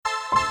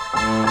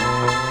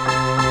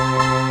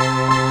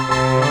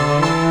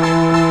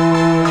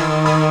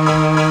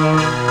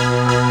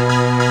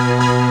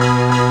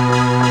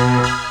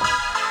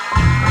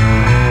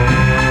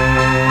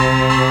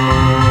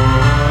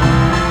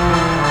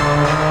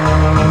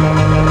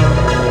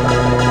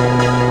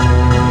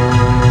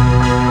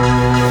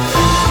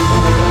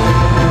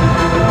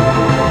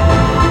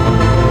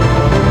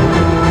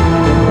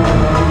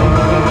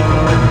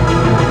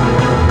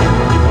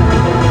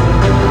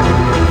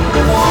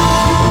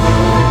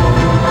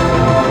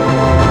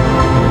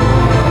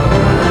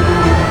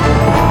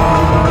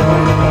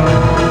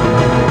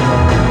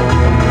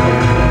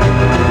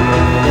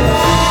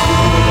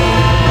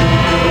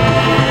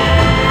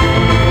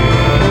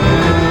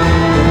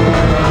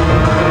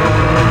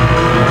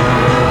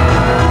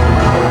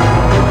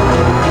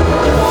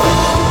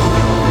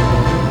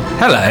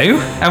Hello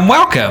and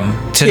welcome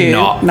to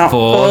Not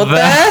for the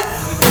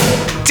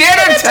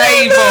Dinner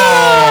Table!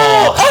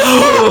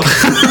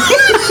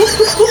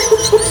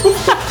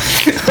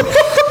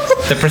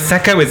 The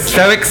Prosecco is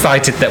so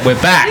excited that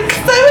we're back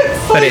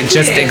that it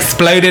just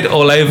exploded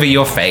all over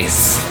your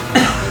face.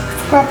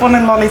 Grab one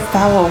of Lolly's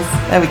towels.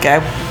 There we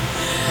go.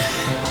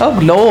 Oh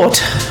Lord.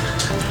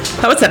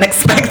 That was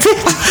unexpected.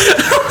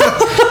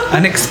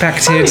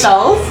 Unexpected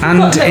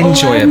and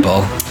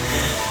enjoyable.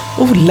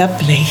 Oh,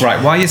 lovely.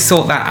 Right, while you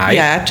sort that out,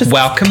 yeah, just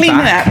welcome clean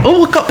back. It up.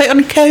 Oh, I've got a bit on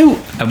your coat.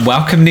 And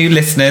welcome new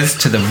listeners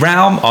to the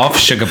realm of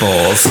sugar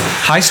balls,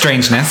 high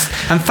strangeness,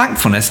 and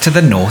thankfulness to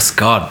the Norse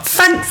gods.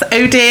 Thanks,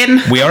 Odin.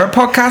 We are a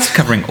podcast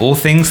covering all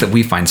things that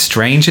we find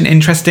strange and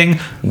interesting,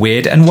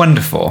 weird and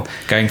wonderful,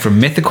 going from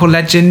mythical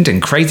legend and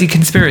crazy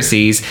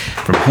conspiracies,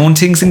 from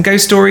hauntings and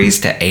ghost stories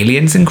to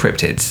aliens and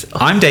cryptids.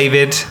 I'm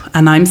David.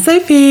 And I'm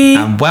Sophie.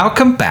 And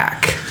welcome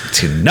back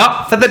to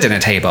Not for the Dinner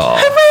Table.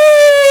 Hooray!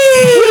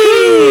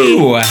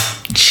 Woo!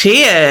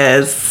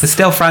 Cheers. We're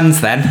still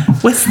friends then.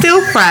 We're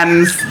still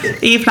friends,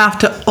 even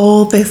after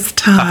all this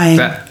time.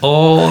 After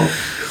all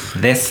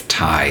this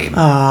time.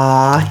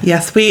 Ah,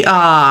 yes, we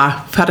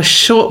are. We've had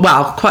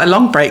quite a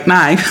long break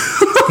now.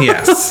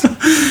 Yes.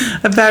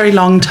 A very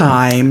long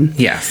time.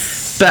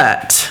 Yes.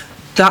 But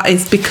that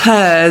is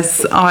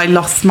because I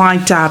lost my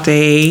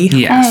daddy.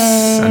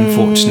 Yes,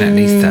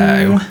 unfortunately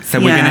so.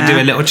 So we're going to do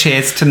a little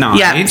cheers tonight.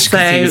 Yeah,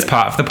 because he was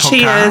part of the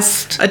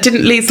podcast. Cheers. I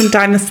didn't lose him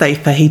down the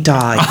sofa. He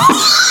died.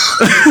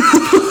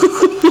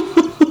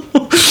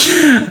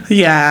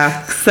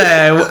 Yeah,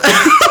 so...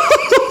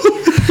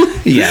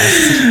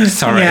 Yes,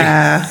 sorry.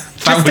 Yeah,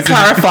 just to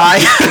clarify.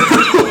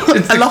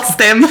 I lost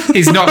him.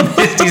 He's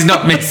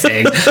not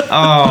missing.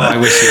 Oh, I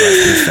wish he was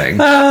missing.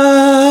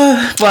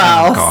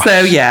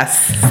 So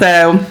yes.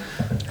 So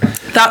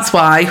that's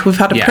why we've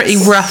had a pretty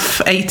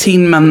rough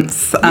 18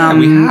 months. Yeah,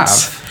 we have.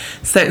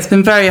 So it's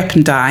been very up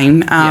and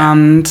down.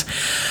 And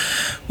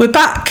we're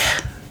back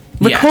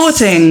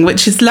recording,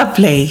 which is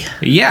lovely.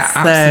 Yeah,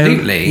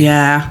 absolutely.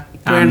 Yeah.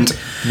 And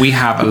we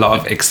have a lot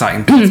of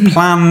exciting things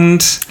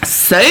planned.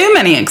 So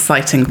many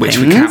exciting which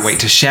things. We can't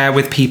wait to share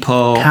with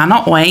people.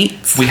 Cannot wait.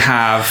 We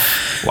have,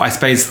 I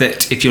suppose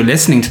that if you're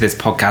listening to this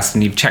podcast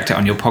and you've checked it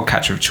on your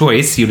podcatcher of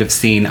choice, you'll have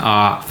seen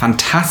our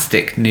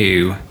fantastic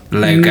new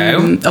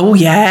logo. Oh,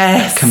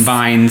 yes. That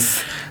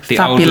combines the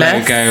Fabulous.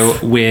 old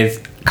logo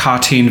with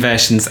cartoon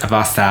versions of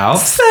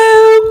ourselves.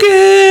 So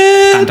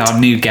good. And our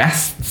new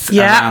guests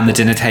around the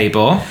dinner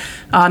table.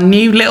 Our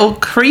new little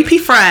creepy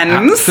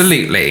friends.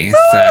 Absolutely.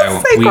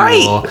 So we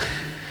great. will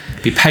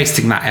be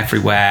posting that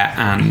everywhere.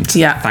 And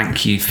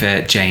thank you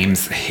for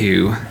James,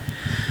 who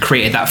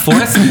created that for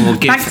us. And we'll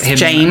give him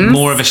James.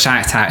 more of a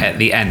shout out at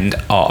the end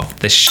of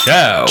the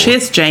show.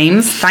 Cheers,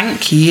 James.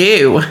 Thank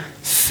you.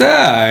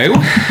 So,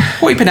 what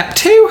have you been up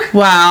to?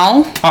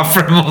 Well, apart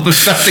from all the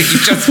stuff that you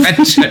just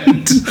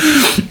mentioned.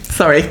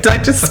 Sorry, did I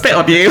just spit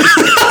on you?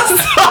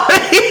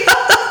 Sorry.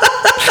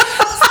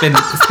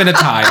 It's been a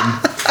time.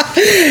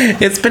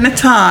 It's been a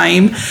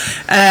time.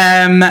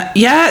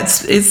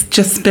 It's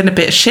just been a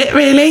bit of shit,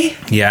 really.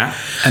 Yeah,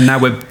 and now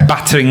we're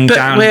battening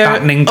down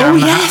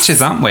the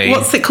hatches, aren't we?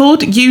 What's it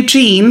called?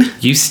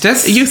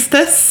 Eustace.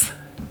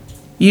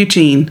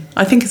 Eugene.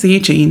 I think it's a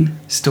Eugene.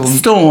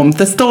 Storm.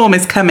 The storm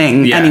is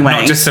coming anyway.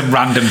 Not just some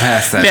random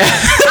person. Yeah.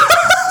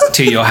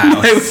 To your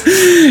house. No.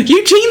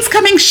 Eugene's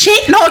coming.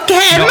 Shit, not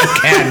again. Not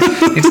again.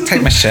 I need to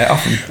take my shirt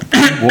off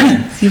and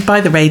warm. You buy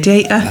the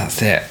radiator.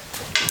 That's it.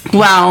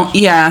 Well,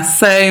 yeah,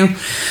 so,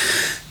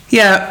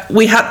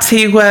 we had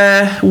to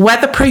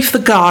weatherproof the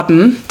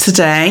garden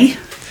today.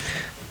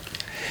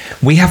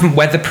 We haven't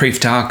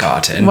weatherproofed our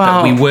garden,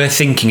 but we were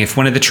thinking if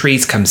one of the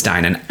trees comes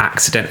down and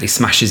accidentally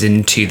smashes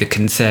into the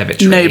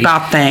conservatory... No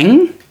bad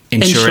thing.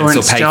 Insurance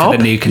will pay for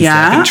the new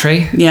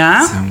conservatory.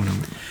 Yeah.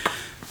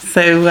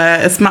 So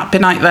has Matt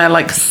been out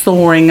there,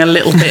 sawing a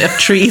little bit of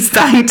trees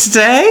down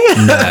today?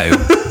 No.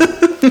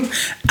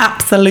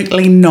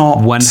 Absolutely not.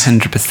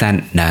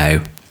 100%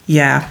 no.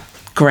 Yeah,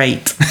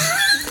 great.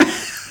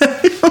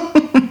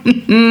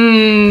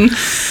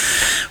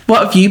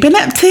 What have you been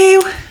up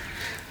to?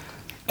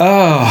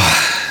 Oh,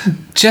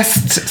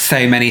 just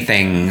so many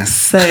things.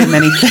 So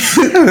many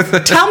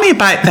things. Tell me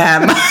about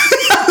them.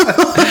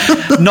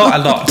 Not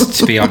a lot,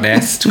 to be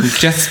honest. We've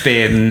just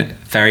been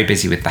very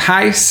busy with the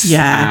house.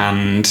 Yeah.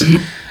 And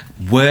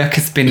work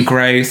has been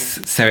gross.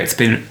 So it's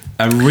been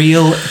a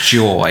real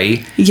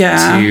joy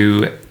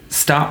to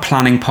start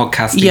planning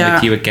podcasting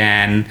with you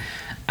again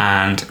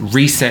and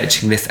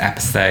researching this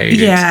episode.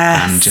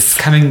 Yes. And just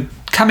coming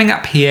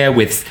up here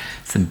with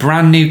some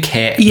brand new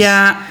kit.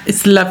 Yeah,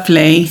 it's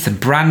lovely. Some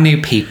brand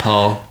new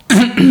people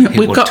who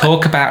we'll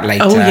talk about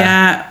later. Oh,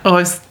 yeah.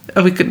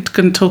 Are we going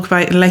to talk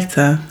about it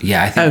later?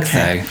 Yeah, I think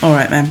so. All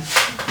right, then.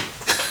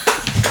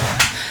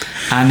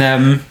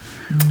 And,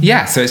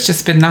 so it's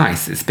just been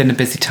nice. It's been a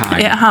busy time.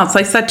 It has.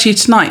 I said to you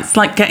tonight, it's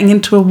like getting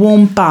into a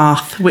warm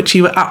bath, which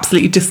you were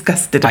absolutely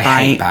disgusted about.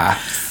 I hate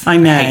baths. I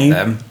know. I hate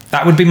them.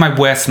 That would be my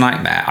worst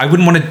nightmare. I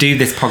wouldn't want to do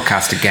this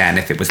podcast again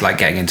if it was like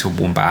getting into a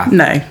warm bath.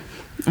 No.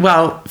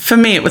 Well, for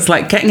me, it was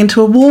like getting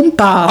into a warm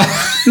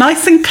bath,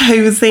 nice and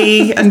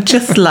cosy and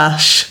just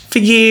lush. For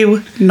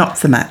you, not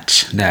so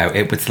much. No,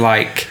 it was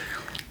like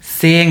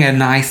seeing a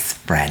nice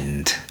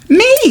friend.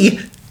 Me!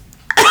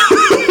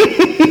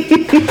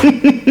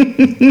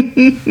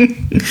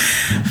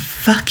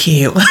 Fuck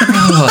you.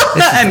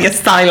 And your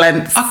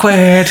silence.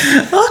 Awkward.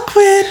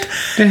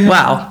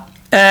 Well,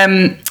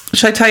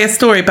 should I tell you a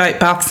story about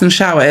baths and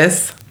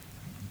showers?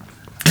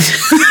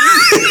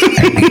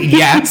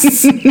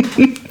 Yes.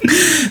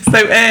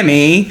 So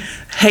Ernie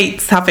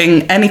hates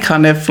having any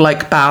kind of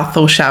like bath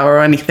or shower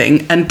or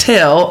anything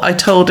until I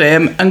told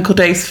him Uncle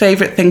Dave's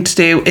favourite thing to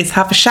do is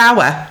have a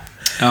shower.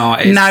 Oh,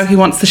 now he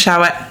wants to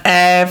shower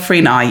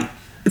every night.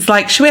 It's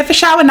like, should we have a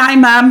shower now,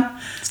 Mum?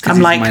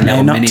 I'm like,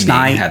 no, not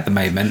tonight. At the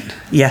moment.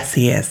 Yes,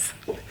 he is.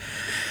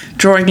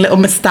 Drawing little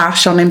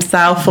moustache on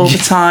himself all the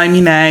time,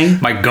 you know.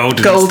 My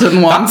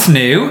golden one. That's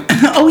new.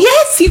 Oh,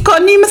 yes, you've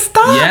got a new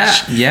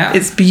moustache. Yeah.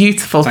 It's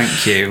beautiful.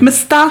 Thank you.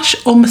 Moustache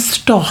or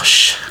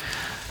moustache?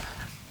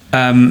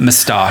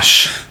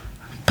 Moustache.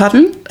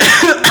 Pardon?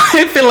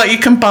 I feel like you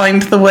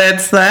combined the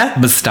words there.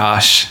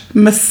 Moustache.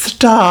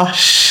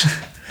 Moustache.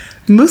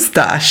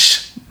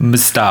 Moustache.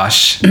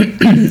 Moustache.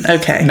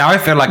 Okay. Now I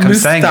feel like I'm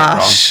saying it wrong.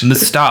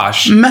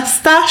 Moustache.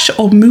 Moustache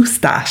or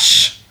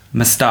moustache?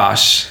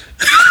 Moustache.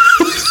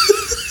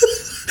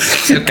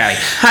 Okay.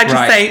 How do you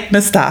say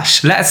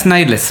moustache? Let us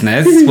know,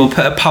 listeners. We'll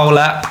put a poll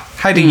up.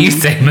 How do you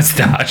say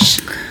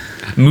moustache?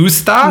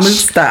 Moustache?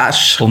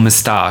 Moustache. Or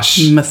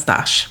moustache?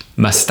 Moustache.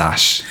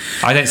 Moustache.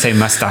 I don't say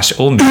moustache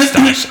or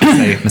moustache. I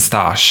say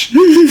moustache.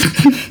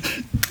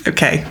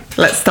 Okay.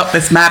 Let's stop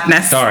this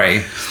madness.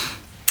 Sorry.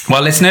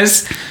 Well,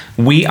 listeners,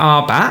 we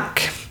are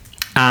back.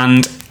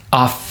 And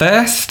our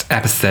first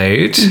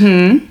episode...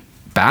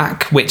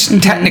 back, which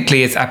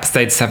technically is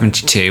episode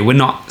 72. We're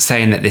not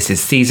saying that this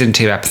is season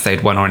 2,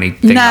 episode 1 or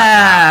anything like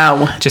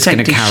that. Just going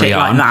to carry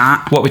on. Like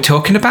that. What we're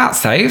talking about,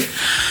 Safe?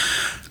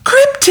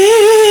 Cryptids!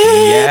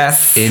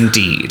 Yes,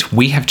 indeed.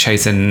 We have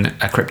chosen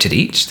a cryptid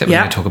each that we're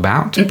going to talk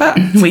about. But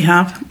we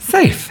have.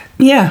 Safe.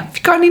 Yeah. Have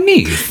you got any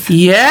news?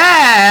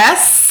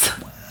 Yes!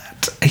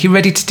 Are you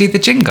ready to do the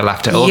jingle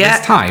after all this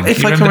time?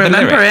 If I can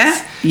remember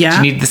it. Yeah. Do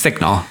you need the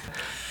signal?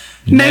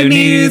 No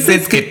news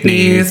is good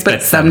news,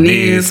 but some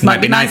news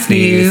might be nice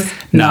news.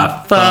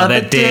 Not for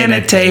the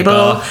dinner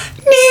table.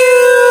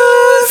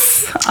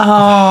 News!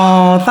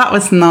 Oh, that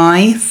was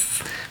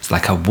nice. It's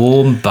like a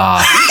warm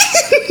bath.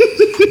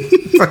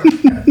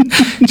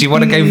 Do you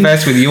want to go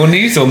first with your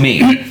news or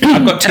me?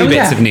 I've got two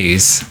bits of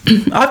news.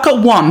 I've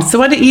got one, so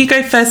why don't you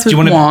go first with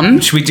one?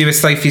 Should we do a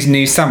Sophie's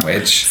news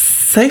sandwich?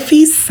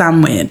 Sophie's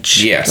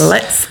sandwich. Yes.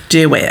 Let's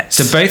do it.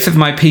 So both of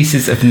my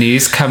pieces of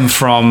news come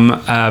from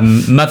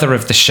mother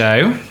of the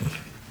show,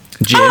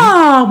 Jin.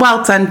 Oh,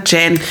 well done,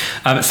 Jin.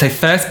 So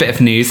first bit of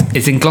news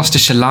is in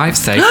Gloucestershire Live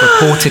Safe,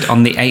 reported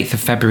on the 8th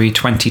of February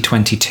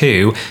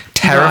 2022.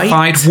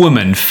 Terrified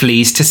woman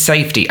flees to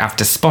safety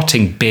after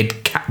spotting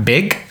big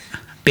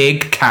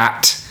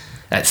cat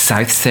at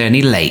South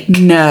Cerney Lake.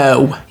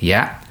 No.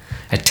 Yeah.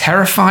 A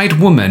terrified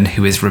woman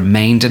who has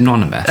remained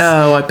anonymous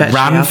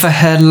ran for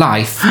her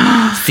life,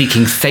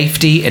 seeking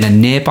safety in a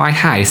nearby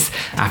house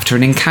after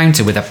an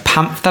encounter with a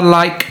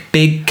panther-like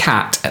big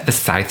cat at the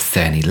South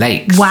Cerney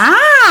Lakes.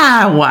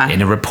 Wow!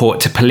 In a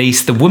report to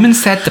police, the woman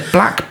said the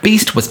black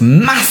beast was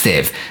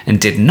massive and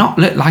did not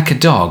look like a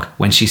dog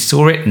when she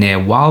saw it near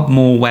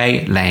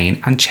Wildmoor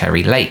Lane and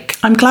Cherry Lake.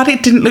 I'm glad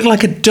it didn't look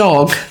like a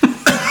dog.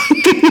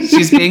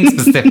 She's being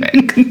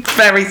specific.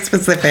 Very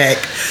specific.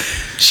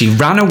 She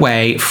ran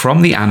away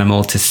from the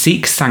animal to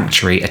seek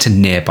sanctuary at a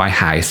nearby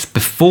house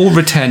before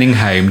returning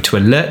home to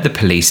alert the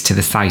police to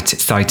the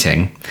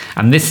sighting.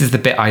 And this is the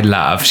bit I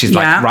love. She's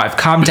like, right, I've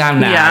calmed down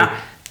now.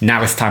 Yeah.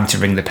 Now it's time to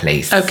ring the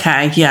police.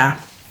 Okay, yeah.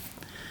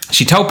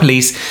 She told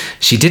police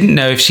she didn't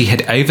know if she had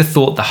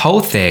overthought the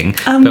whole thing,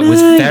 but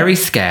was very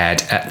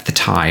scared at the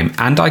time.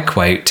 And I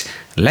quote,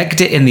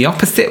 legged it in the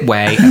opposite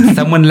way and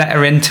someone let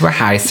her into a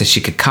house so she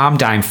could calm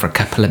down for a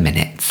couple of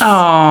minutes.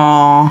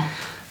 Aww.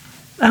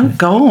 Oh,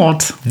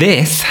 God.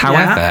 This,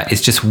 however,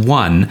 is just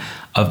one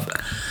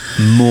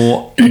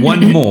more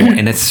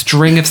in a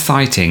string of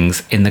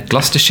sightings in the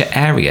Gloucestershire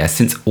area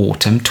since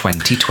autumn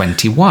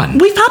 2021.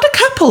 We've had a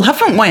couple,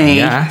 haven't we?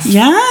 Yes.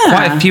 Yeah.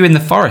 Quite a few in the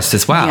forest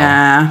as well.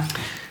 Yeah.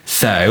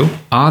 So,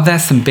 are there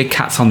some big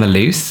cats on the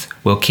loose?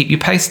 We'll keep you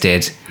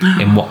posted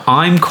in what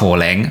I'm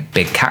calling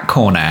Big Cat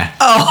Corner.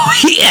 Oh,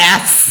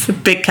 yes.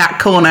 Big Cat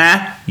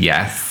Corner.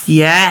 Yes.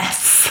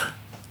 Yes.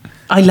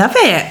 I love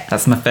it.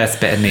 That's my first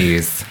bit of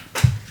news.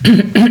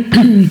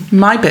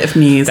 My bit of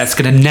news. There's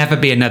going to never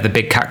be another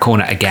Big Cat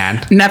Corner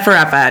again. Never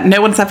ever.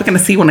 No one's ever going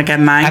to see one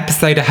again now.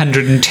 Episode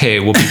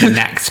 102 will be the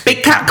next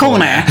Big Cat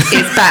Corner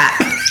is back.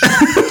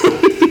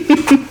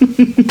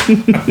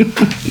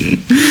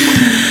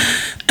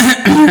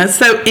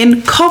 So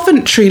in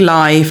Coventry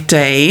Live,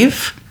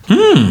 Dave.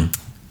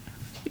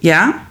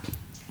 Yeah?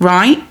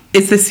 Right?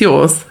 Is this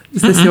yours?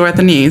 Is this your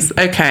other news?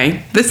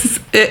 Okay. This is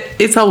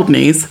it's old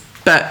news,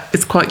 but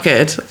it's quite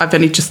good. I've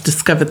only just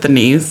discovered the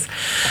news.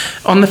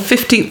 On the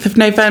 15th of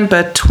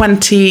November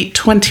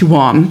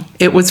 2021,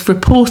 it was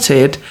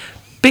reported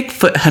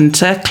Bigfoot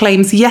hunter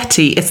claims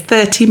Yeti is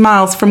 30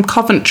 miles from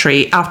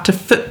Coventry after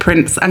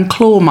footprints and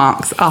claw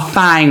marks are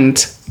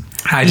found.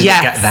 How did it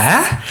get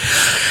there?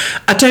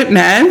 I don't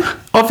know.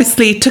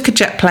 Obviously, took a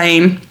jet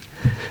plane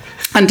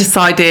and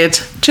decided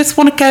just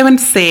want to go and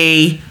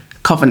see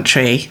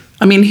Coventry.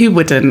 I mean, who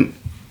wouldn't?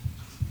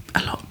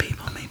 A lot of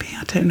people, maybe.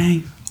 I don't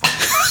know.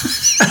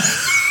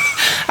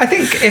 I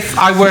think if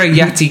I were a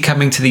Yeti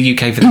coming to the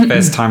UK for the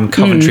first time,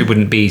 Coventry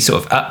wouldn't be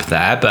sort of up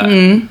there, but...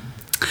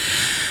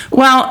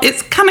 Well,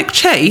 it's Cannock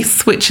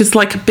Chase, which is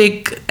like a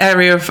big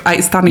area of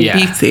outstanding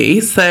beauty.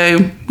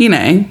 So, you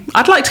know,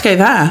 I'd like to go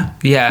there.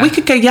 Yeah. We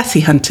could go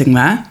Yeti hunting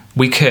there.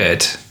 We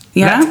could.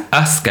 Yeah. Let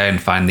us go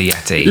and find the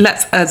Yeti.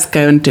 Let's us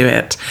go and do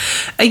it.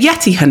 A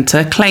Yeti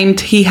hunter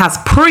claimed he has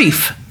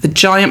proof the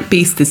giant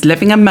beast is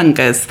living among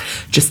us,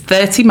 just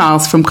 30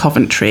 miles from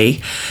Coventry.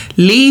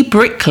 Lee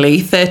Brickley,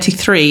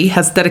 33,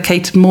 has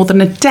dedicated more than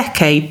a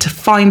decade to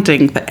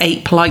finding the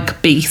ape-like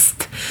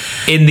beast.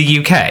 In the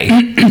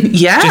UK?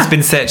 Yeah. Just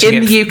been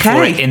searching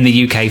for it in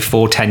the UK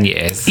for 10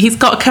 years. He's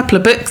got a couple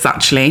of books,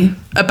 actually,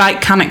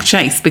 about Cannock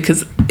Chase,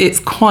 because it's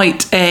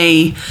quite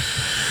a...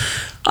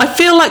 I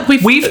feel like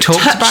we've talked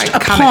touched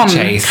about upon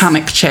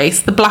Cannock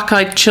Chase, the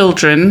black-eyed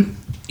children.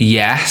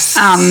 Yes.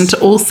 And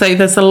also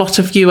there's a lot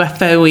of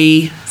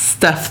UFO-y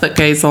stuff that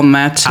goes on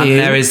there too. And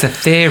there is a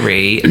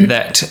theory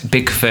that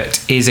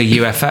Bigfoot is a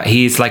UFO.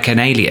 He is like an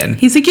alien.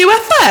 He's a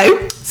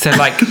UFO? So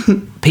like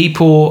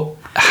people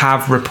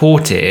have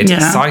reported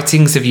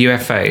sightings of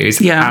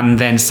UFOs and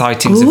then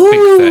sightings of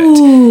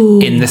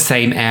Bigfoot in the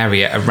same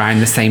area around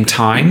the same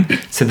time.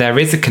 So there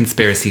is a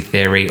conspiracy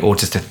theory or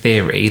just a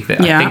theory that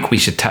I think we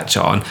should touch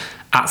on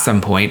at some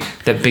point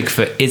that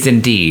Bigfoot is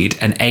indeed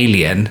an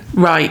alien.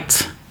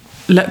 Right.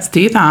 Let's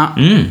do that.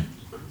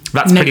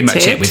 That's pretty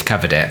much it. We've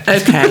covered it.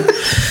 Okay.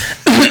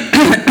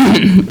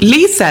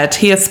 Lee said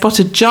he has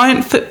spotted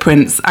giant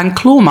footprints and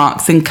claw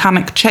marks in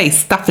Cannock Chase,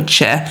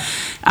 Staffordshire,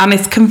 and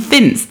is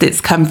convinced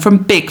it's come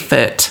from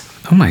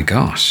Bigfoot. Oh my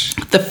gosh.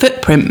 The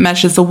footprint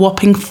measures a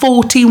whopping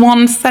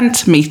 41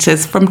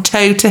 centimetres from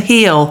toe to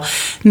heel,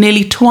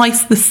 nearly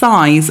twice the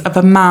size of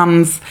a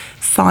man's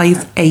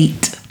size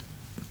 8.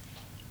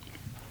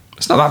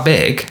 It's not that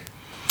big.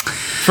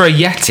 For a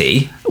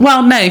Yeti?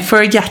 Well, no, for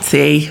a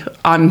Yeti,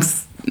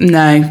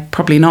 no,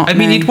 probably not. I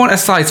mean, you'd want a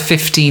size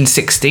 15,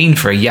 16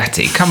 for a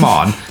Yeti. Come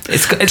on.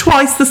 It's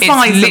twice the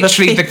size of a 15. It's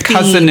literally the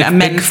cousin of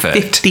Bigfoot,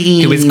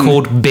 15. who is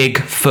called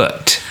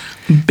Bigfoot.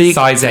 Bigfoot.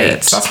 Size 8.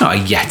 That's not a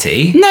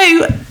Yeti.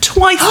 No,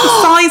 twice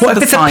the size what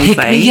of if a size it's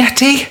a pygmy 8.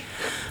 Yeti?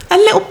 A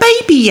little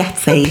baby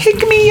Yeti. A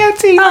pygmy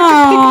Yeti, like a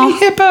pygmy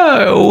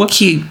hippo.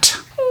 Cute.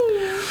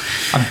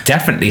 I'm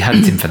definitely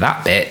hunting for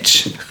that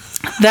bitch.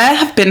 There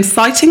have been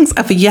sightings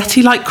of a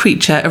Yeti-like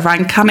creature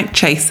around Cannock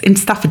Chase in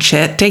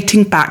Staffordshire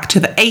dating back to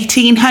the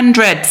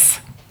 1800s.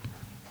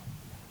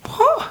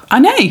 What? I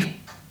know.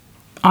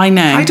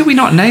 How do we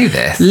not know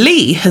this?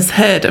 Lee has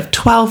heard of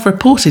 12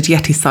 reported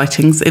Yeti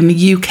sightings in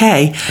the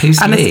UK.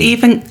 Who's and Lee?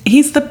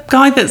 He's the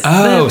guy that's the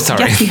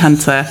Yeti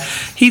hunter.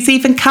 He's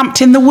even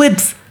camped in the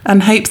woods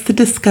and hopes to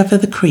discover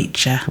the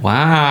creature.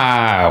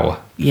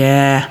 Wow.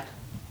 Yeah.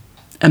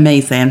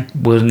 Amazing.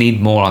 We'll need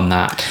more on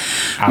that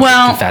as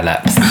it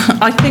develops.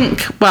 I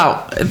think,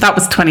 that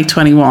was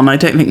 2021. I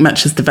don't think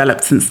much has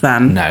developed since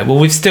then. No, well,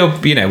 we're still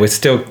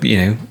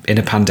in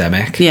a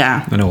pandemic.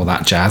 Yeah. And all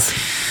that jazz.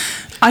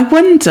 I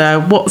wonder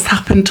what's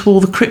happened to all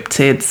the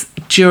cryptids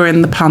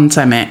during the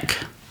pandemic.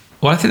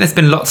 Well, I think there's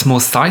been lots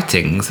more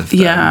sightings of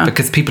them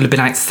because people have been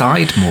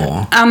outside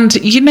more. And,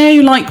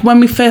 like when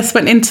we first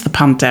went into the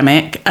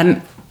pandemic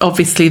and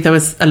obviously there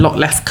was a lot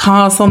less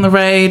cars on the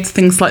roads,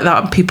 things like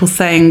that, and people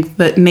saying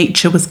that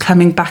nature was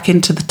coming back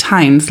into the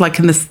towns, like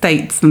in the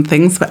States and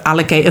things, with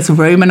alligators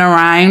roaming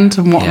around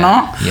and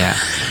whatnot. Yeah.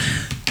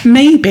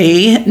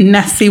 Maybe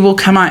Nessie will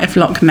come out of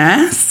Loch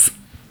Ness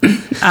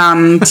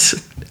and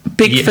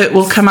Bigfoot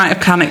will come out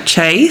of Cannock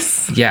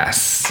Chase.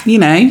 Yes. You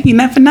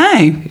never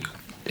know.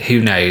 Who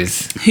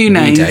knows? Who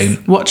knows? We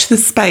don't. Watch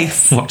this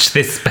space. Watch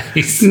this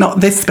space. Not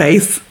this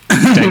space.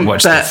 Don't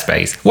watch this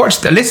space.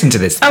 Listen to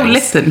this space. Oh,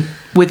 listen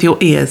with your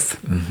ears.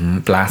 Mm-hmm.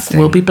 Blasting.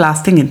 We'll be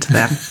blasting into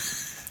them.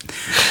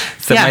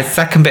 So my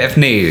second bit of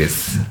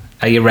news.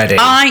 Are you ready?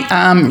 I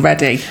am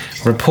ready.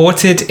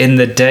 reported in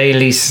the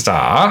Daily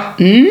Star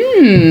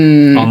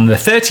on the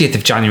 30th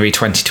of January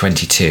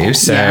 2022.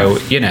 So,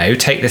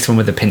 take this one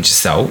with a pinch of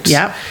salt.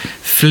 Yep.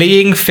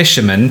 Fleeing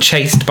fisherman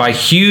chased by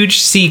huge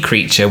sea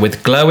creature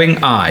with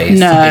glowing eyes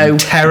in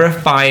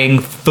terrifying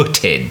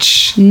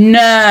footage.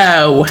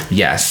 No.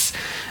 Yes.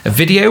 A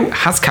video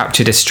has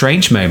captured a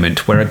strange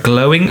moment where a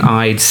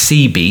glowing-eyed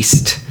sea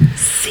beast,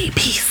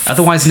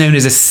 otherwise known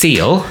as a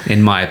seal,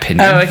 in my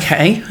opinion. Oh,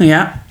 okay.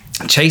 Yeah.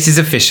 Chases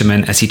a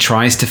fisherman as he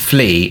tries to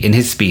flee in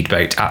his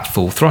speedboat at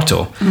full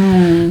throttle.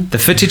 The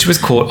footage was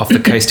caught off the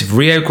coast of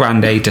Rio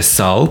Grande do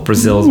Sul,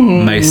 Brazil's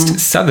most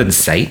southern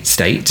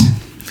state.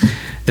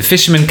 The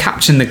fisherman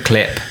captioned the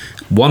clip,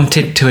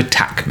 "Wanted to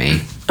attack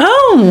me."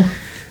 Oh.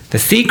 The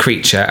sea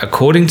creature,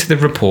 according to the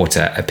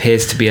reporter,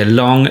 appears to be a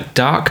long,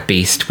 dark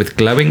beast with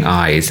glowing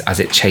eyes as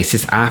it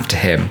chases after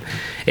him.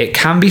 It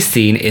can be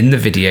seen in the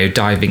video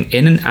diving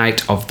in and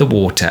out of the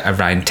water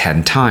around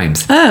 10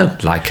 times. Oh.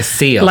 Like a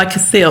seal. Like a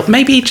seal.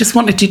 Maybe he just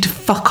wanted you to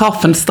fuck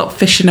off and stop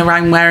fishing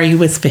around where he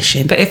was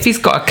fishing. But if he's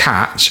got a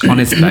catch on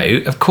his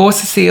boat, of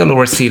course a seal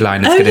or a sea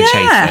lion is going to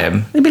chase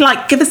him. They'd be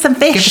like, give us some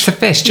fish. Give us a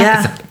fish.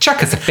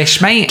 Chuck us a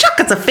fish, mate. Chuck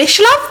us a fish,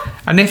 love.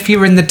 And if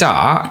you're in the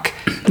dark,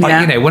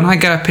 when I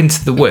go up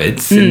into the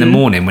woods in the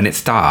morning when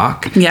it's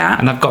dark,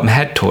 and I've got my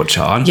head torch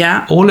on,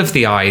 all of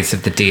the eyes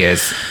of the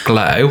deers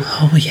glow.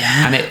 Oh,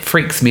 yeah. And it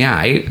freaks me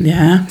out.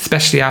 Yeah.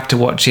 Especially after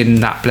watching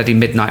that bloody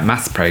Midnight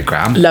Mass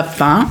programme. Love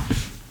that.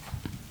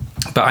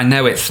 But I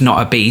know it's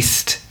not a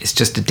beast, it's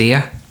just a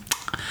deer.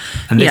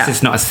 And this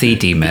is not a sea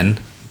demon,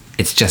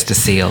 it's just a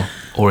seal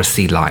or a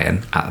sea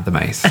lion at the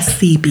most. A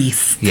sea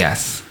beast.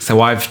 Yes. So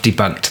I've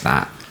debunked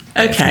that.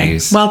 Okay,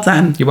 well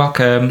done. You're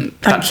welcome.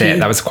 Thank you. It.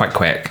 That was quite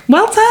quick.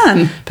 Well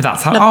done. But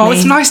that's how. Lovely. Oh,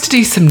 it's nice to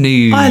do some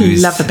news. I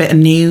love a bit of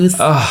news.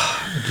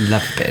 Oh, I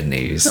love a bit of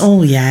news.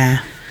 Oh,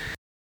 yeah.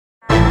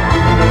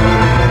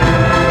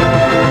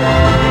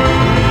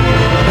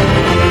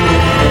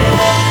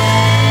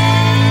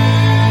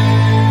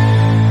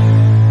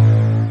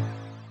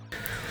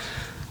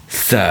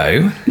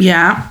 So.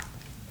 Yeah.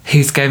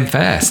 Who's going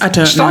first? I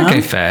don't know. Should I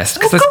go first?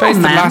 Because I suppose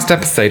the last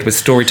episode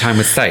was Storytime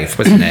was Safe,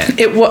 wasn't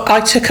it? I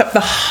took up the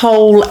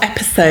whole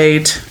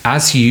episode.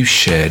 As you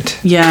should.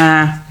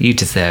 Yeah. You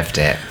deserved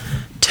it.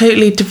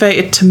 Totally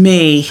devoted to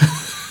me.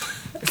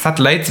 It's had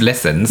loads of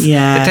listens.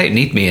 Yeah. They don't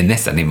need me in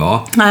this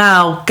anymore.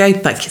 Oh, go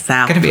fuck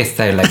yourself. It's going to be a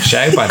solo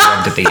show by the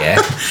end of the year.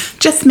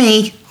 Just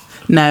me.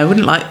 No, I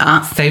wouldn't like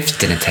that. Save's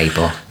dinner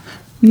table.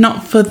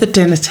 Not for the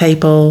dinner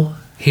table.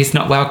 Who's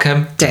not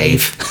welcome?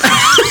 Dave.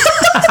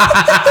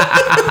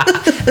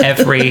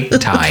 Every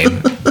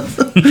time.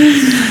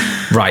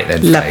 Right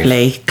then.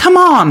 Lovely. Faith. Come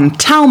on,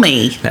 tell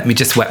me. Let me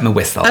just wet my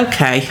whistle.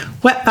 Okay,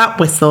 wet that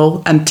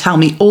whistle and tell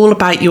me all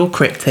about your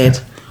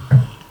cryptid.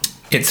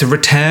 It's a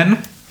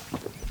return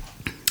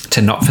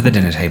to Not for the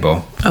Dinner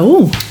Table.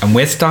 Oh. And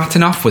we're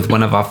starting off with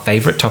one of our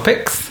favourite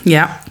topics.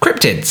 Yeah.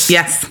 Cryptids.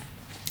 Yes.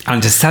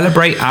 And to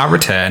celebrate our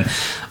return,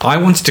 I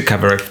wanted to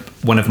cover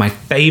one of my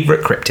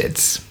favourite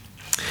cryptids.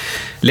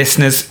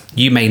 Listeners,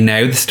 you may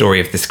know the story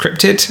of this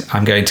cryptid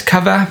I'm going to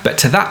cover, but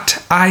to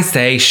that I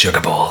say sugar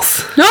balls.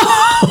 So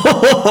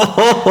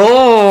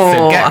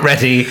get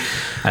ready,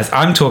 as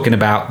I'm talking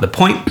about the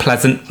Point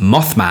Pleasant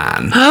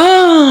Mothman.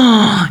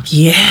 Oh,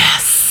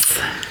 yes.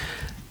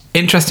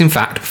 Interesting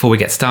fact before we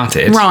get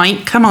started.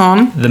 Right, come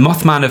on. The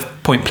Mothman of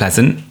Point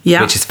Pleasant,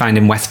 which is found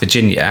in West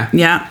Virginia.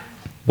 Yeah.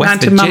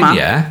 Mountain Mama.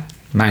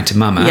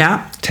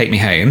 Yeah. Take me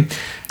home.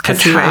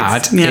 Has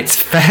had its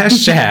fair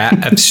share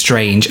of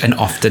strange and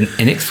often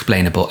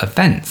inexplainable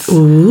events.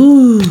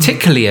 Ooh.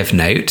 Particularly of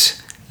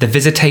note, the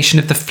visitation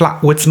of the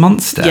Flatwoods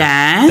Monster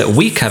that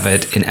we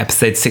covered in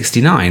episode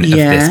 69 of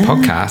this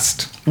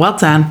podcast. Well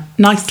done.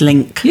 Nice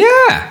link.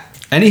 Yeah.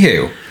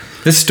 Anywho,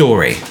 the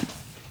story.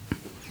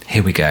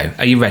 Here we go.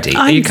 Are you ready?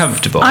 Are you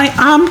comfortable? I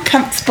am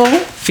comfortable.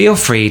 Feel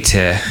free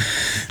to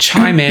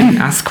chime in,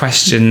 ask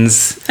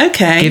questions,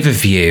 give a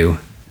view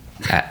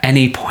at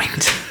any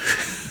point.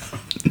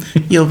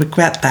 You'll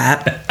regret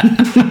that.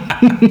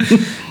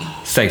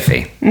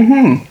 Sophie.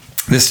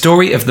 Mm-hmm. The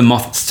story of the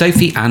moth...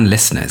 Sophie and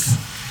listeners.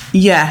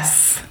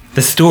 Yes.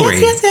 The story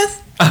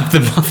yes. of the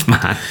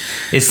Mothman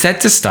is said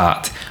to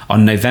start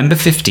on November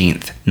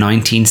 15th,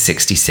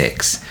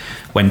 1966,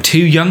 when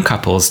two young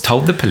couples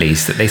told the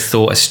police that they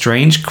saw a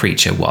strange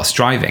creature whilst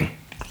driving.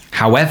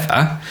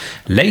 However,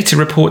 later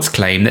reports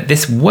claim that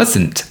this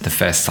wasn't the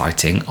first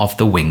sighting of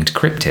the winged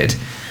cryptid.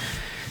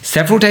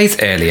 Several days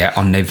earlier,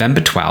 on November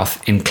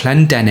 12th, in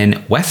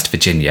Clendenin, West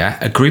Virginia,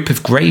 a group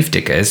of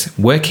gravediggers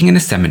working in a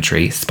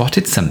cemetery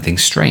spotted something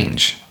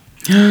strange.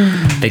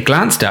 They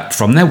glanced up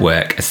from their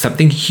work as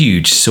something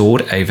huge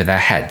soared over their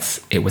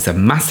heads. It was a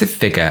massive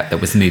figure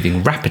that was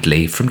moving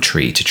rapidly from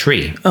tree to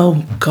tree.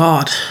 Oh,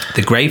 God.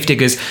 The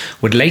gravediggers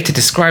would later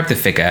describe the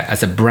figure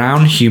as a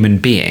brown human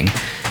being,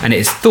 and it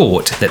is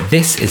thought that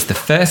this is the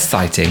first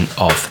sighting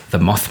of the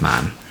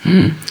Mothman.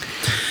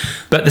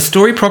 But the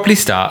story properly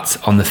starts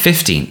on the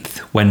 15th,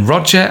 when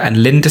Roger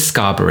and Linda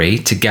Scarberry,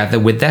 together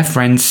with their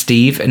friends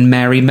Steve and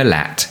Mary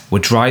Millette, were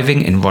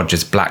driving in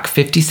Roger's black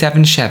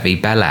 57 Chevy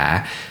Bel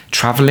Air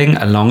travelling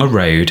along a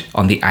road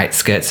on the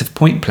outskirts of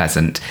Point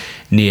Pleasant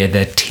near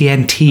the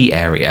TNT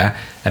area,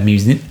 a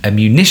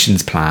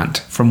munitions plant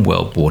from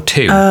World War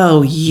II.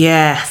 Oh,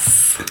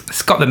 yes.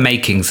 It's got the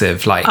makings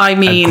of like I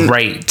mean,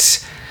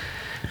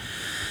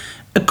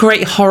 a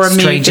great horror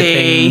Stranger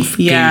movie. Things,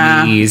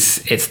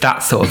 Goonies. It's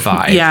that sort of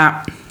vibe.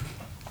 Yeah.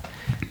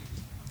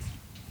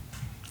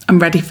 I'm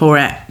ready for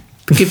it.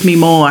 Give me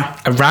more.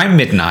 Around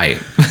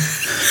midnight.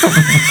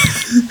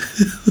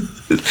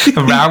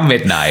 Around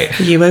midnight.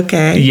 Are you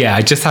okay? Yeah,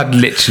 I just had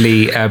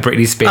literally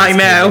Britney Spears. I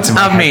know, into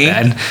my and me.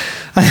 head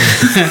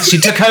then. She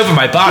took over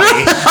my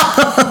body,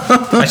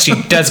 as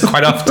she does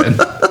quite often.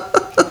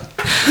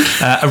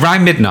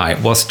 Around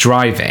midnight, whilst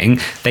driving,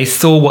 they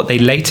saw what they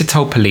later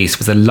told police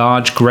was a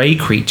large grey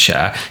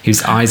creature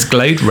whose eyes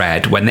glowed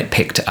red when it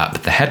picked up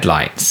the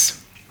headlights.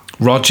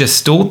 Roger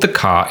stalled the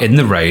car in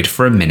the road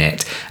for a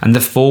minute, and the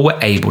four were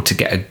able to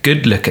get a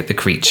good look at the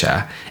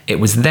creature. It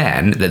was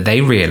then that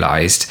they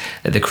realised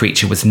that the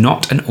creature was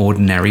not an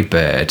ordinary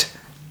bird.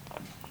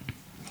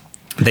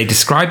 They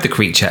described the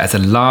creature as a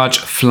large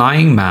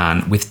flying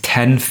man with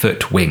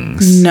 10-foot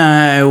wings.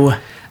 No.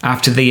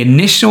 After the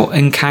initial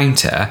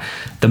encounter,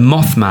 the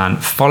Mothman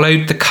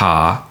followed the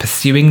car,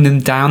 pursuing them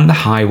down the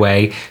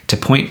highway to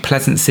Point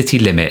Pleasant city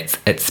limits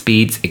at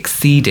speeds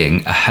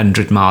exceeding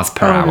 100 miles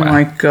per hour. Oh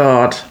my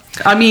God.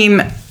 I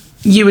mean,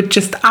 you would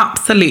just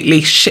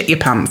absolutely shit your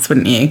pants,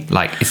 wouldn't you?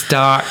 Like, it's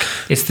dark,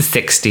 it's the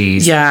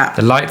 60s. Yeah.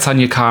 The lights on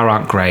your car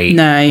aren't great.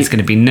 No. There's going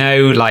to be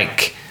no,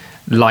 like,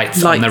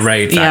 lights on the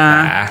roads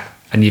out there.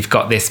 And you've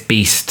got this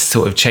beast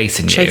sort of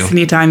chasing you. Chasing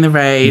you down the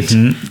road.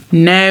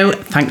 Mm-hmm. No,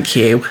 thank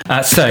you.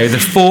 So the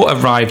four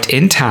arrived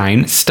in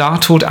town,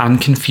 startled and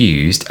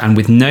confused, and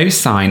with no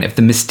sign of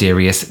the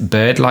mysterious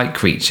bird-like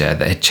creature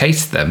that had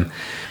chased them.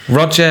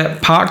 Roger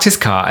parked his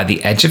car at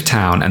the edge of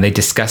town and they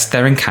discussed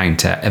their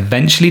encounter,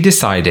 eventually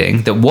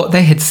deciding that what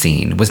they had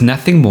seen was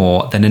nothing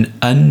more than an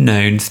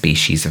unknown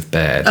species of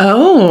bird.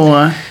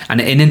 Oh.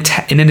 And in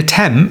an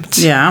attempt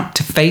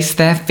to face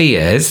their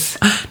fears...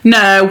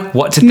 No.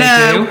 What did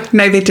they do?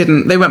 No, they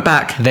didn't. They went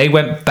back. They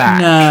went back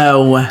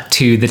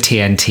to the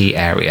TNT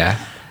area.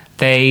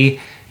 They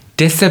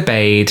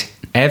disobeyed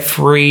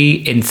every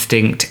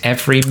instinct,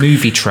 every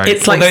movie trope.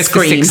 It's like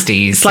Scream. It's the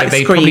 60s. It's like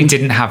they Scream. probably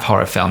didn't have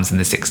horror films in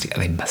the 60s.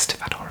 They must have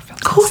had horror films.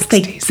 Of course in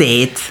the 60s.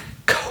 they did.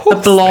 The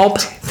Blob.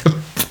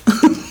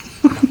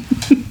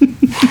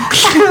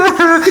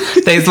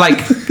 There's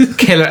like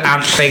killer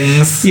ant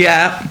things.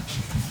 Yeah.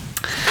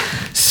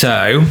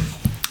 So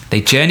they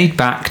journeyed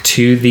back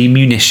to the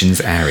munitions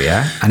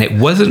area, and it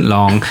wasn't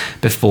long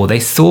before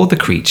they saw the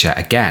creature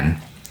again.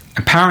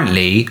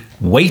 Apparently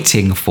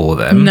waiting for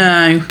them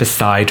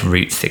beside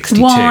Route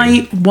 62.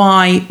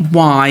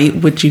 Why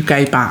would you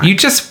go back? You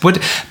just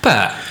would,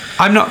 but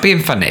I'm not being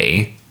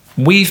funny.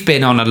 We've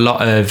been on a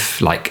lot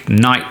of like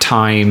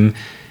nighttime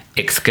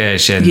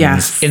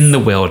excursions in the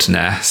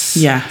wilderness.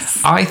 Yes.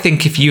 I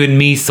think if you and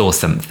me saw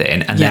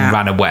something and then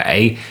ran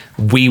away,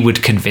 we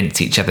would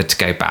convince each other to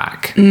go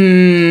back.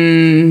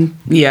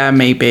 Yeah,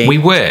 maybe. We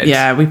would.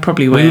 Yeah, we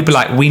probably would. We would be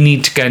like, we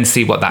need to go and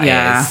see what that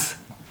is.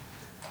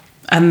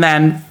 And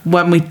then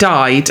when we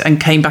died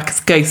and came back as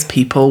ghost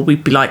people,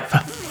 we'd be like, for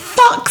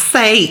fuck's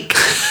sake.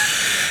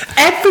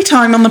 Every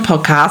time on the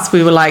podcast,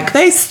 we were like,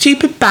 those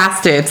stupid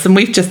bastards. And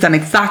we've just done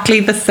exactly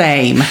the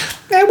same.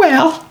 Oh,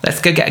 well. Let's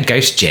go get a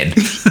ghost gin.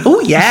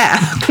 Oh, yeah.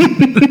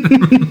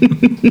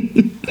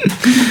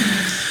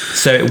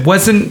 So it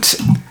wasn't...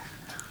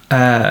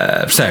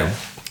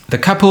 The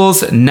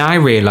couples now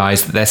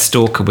realised that their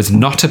stalker was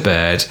not a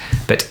bird,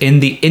 but in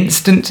the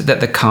instant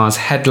that the car's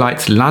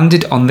headlights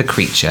landed on the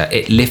creature,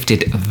 it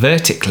lifted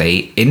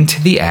vertically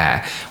into the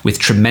air with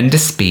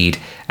tremendous speed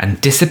and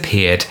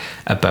disappeared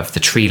above the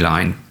tree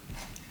line.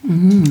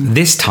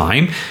 This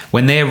time,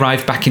 when they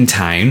arrived back in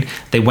town,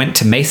 they went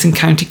to Mason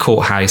County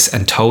Courthouse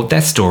and told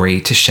their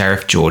story to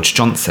Sheriff George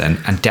Johnson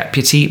and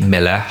Deputy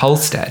Miller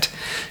Halstead.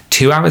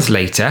 2 hours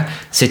later,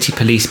 city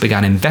police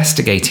began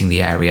investigating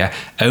the area,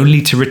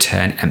 only to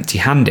return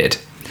empty-handed.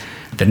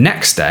 The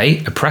next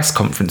day, a press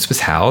conference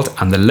was held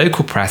and the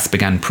local press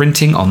began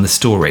printing on the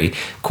story,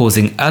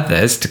 causing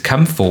others to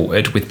come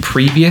forward with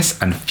previous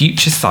and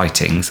future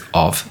sightings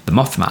of the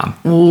Mothman.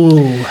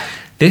 Ooh.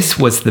 This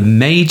was the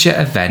major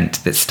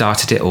event that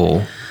started it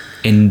all.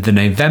 In the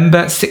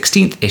November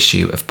 16th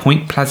issue of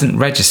Point Pleasant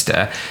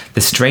Register,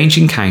 the strange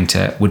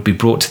encounter would be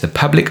brought to the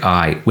public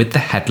eye with the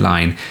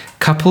headline,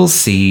 "Couples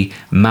See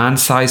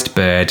Man-Sized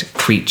Bird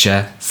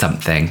Creature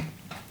Something."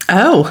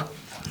 Oh.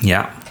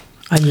 Yeah.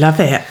 I love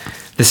it.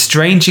 The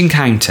strange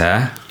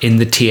encounter in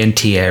the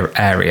TNT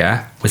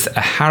area was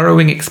a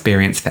harrowing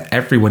experience for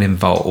everyone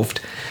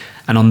involved.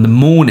 And on the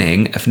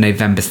morning of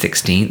November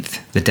 16th,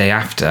 the day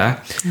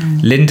after,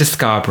 Linda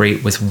Scarberry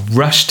was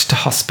rushed to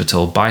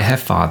hospital by her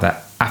father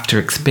after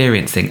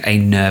experiencing a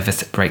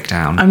nervous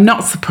breakdown. I'm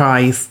not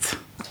surprised.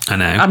 I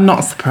know. I'm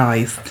not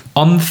surprised.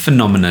 On the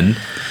phenomenon,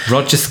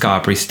 Roger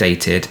Scarberry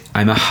stated,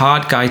 "I'm a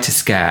hard guy to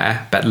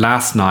scare, but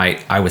last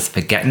night I was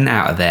for getting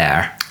out of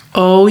there."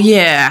 Oh,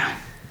 yeah.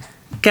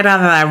 Get out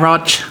of there,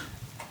 Rog.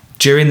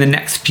 During the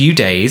next few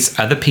days,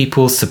 other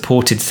people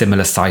supported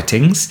similar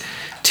sightings.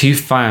 2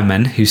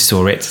 firemen who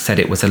saw it said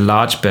it was a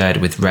large bird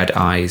with red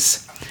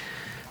eyes.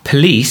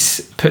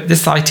 Police put the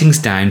sightings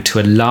down to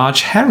a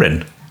large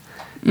heron,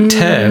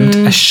 termed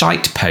a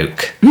shite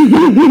poke.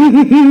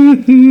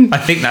 I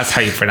think that's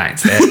how you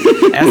pronounce it.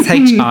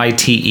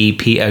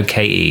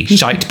 Shitepoke.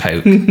 Shite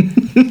poke.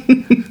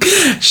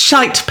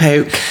 Shite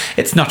poke.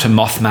 It's not a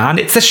mothman,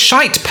 it's a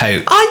shite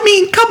poke. I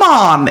mean, come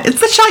on.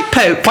 It's a shite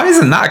poke. Why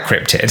isn't that a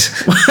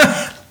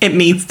cryptid? It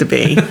needs to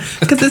be.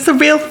 Because it's a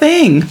real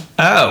thing.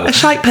 Oh. A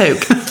shite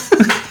poke.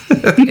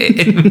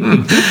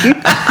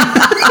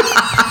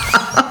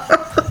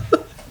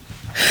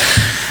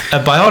 A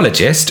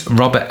biologist,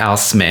 Robert L.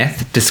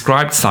 Smith,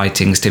 described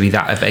sightings to be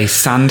that of a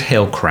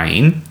sandhill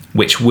crane,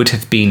 which would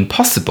have been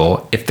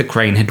possible if the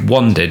crane had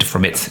wandered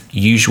from its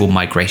usual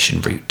migration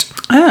route.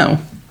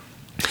 Oh.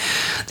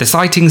 The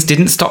sightings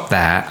didn't stop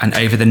there, and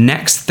over the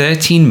next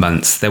 13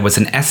 months, there was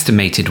an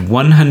estimated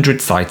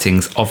 100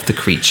 sightings of the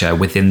creature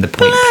within the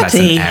Point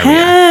Pleasant Bloody area.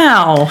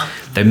 hell.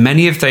 Though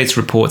many of those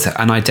reports are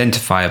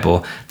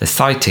unidentifiable, the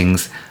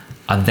sightings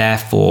are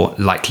therefore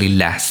likely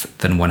less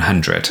than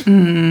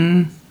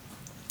 100.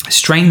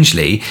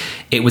 Strangely,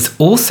 it was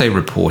also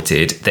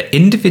reported that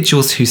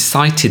individuals who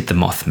sighted the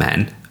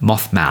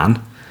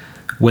Mothman,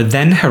 were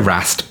then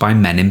harassed by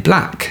men in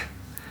black,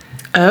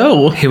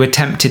 Oh. who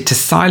attempted to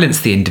silence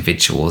the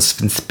individuals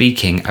from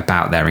speaking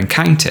about their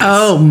encounters.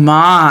 Oh,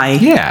 my.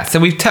 Yeah, so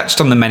we've touched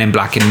on the men in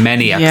black in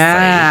many episodes.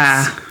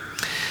 Yeah.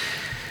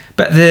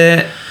 But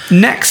the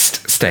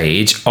next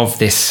stage of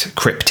this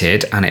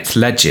cryptid and its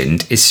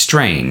legend is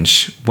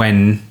strange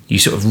when you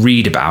sort of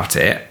read about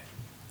it,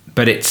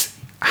 but it's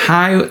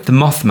how the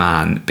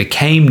Mothman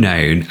became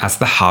known as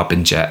the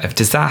harbinger of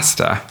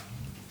disaster.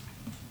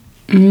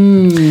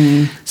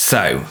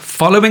 So,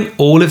 following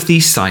all of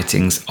these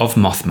sightings of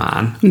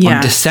Mothman, on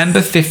Yes.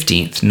 December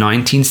 15th,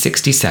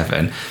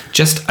 1967,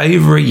 just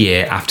over a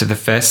year after the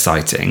first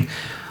sighting,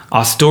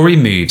 our story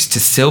moves to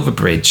Silver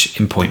Bridge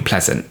in Point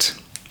Pleasant.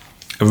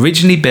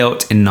 Originally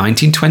built in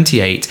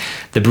 1928,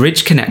 the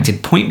bridge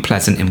connected Point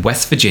Pleasant in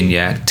West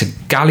Virginia to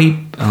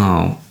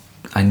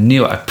I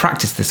knew it. I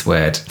practiced this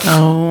word.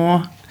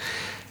 Oh.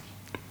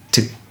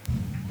 To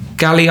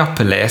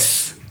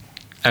Gallipolis,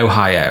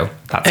 Ohio.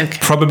 That's Okay.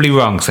 probably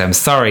wrong, so I'm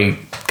sorry,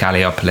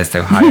 Gallipolis,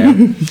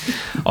 Ohio.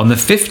 On the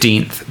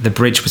 15th, the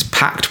bridge was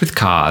packed with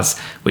cars,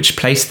 which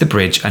placed the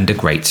bridge under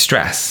great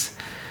stress.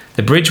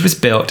 The bridge was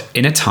built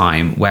in a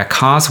time where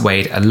cars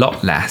weighed a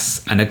lot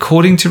less, and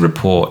according to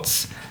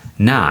reports,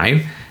 now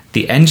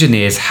the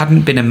engineers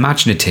hadn't been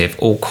imaginative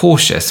or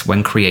cautious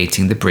when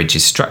creating the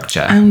bridge's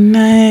structure. Oh,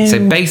 no. So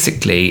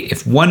basically,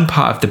 if one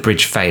part of the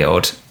bridge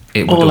failed,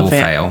 it would all of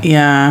it. fail.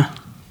 Yeah.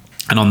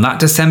 And on that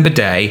December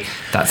day,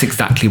 that's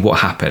exactly what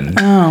happened.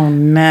 Oh,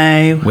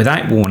 no.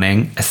 Without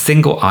warning, a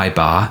single eye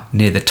bar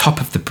near the top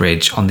of the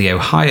bridge on the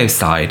Ohio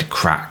side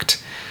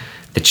cracked.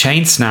 The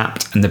chain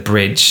snapped and the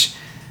bridge,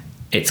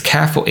 its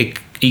careful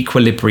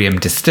equilibrium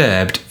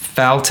disturbed,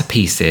 fell to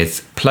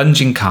pieces,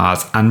 plunging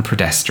cars and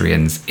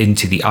pedestrians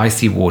into the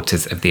icy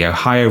waters of the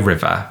Ohio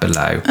River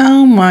below.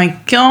 Oh, my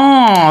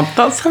God.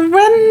 That's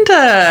horrendous.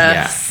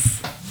 Yeah.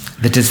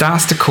 The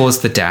disaster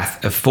caused the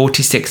death of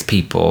 46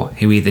 people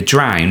who either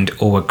drowned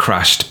or were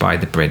crushed by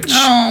the bridge.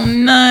 Oh,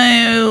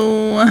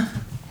 no.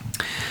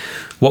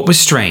 What was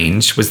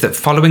strange was that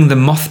following the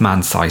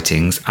Mothman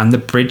sightings and the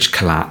bridge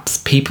collapse,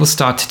 people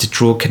started to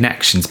draw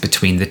connections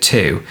between the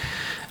two,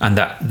 and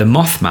that the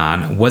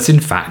Mothman was in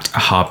fact a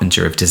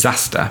harbinger of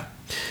disaster.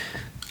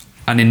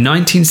 And in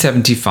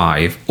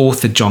 1975,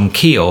 author John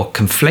Keel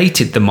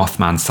conflated the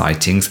Mothman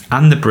sightings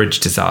and the bridge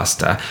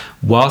disaster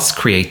whilst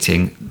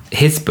creating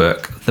his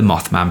book, The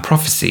Mothman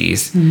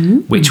Prophecies,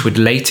 which would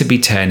later be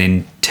turned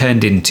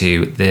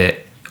into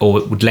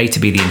would later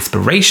be the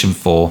inspiration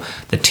for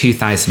the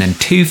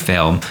 2002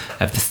 film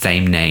of the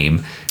same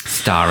name,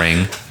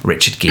 starring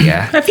Richard Gere.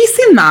 Have you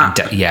seen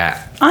that?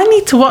 Yeah. I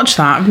need to watch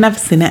that. I've never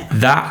seen it.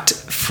 That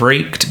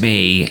freaked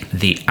me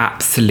the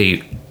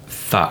absolute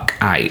fuck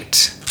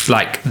out.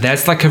 Like,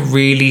 there's like a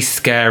really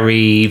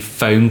scary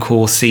phone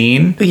call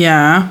scene,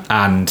 Yeah.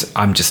 and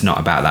I'm just not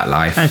about that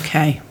life.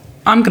 Okay.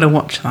 I'm going to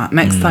watch that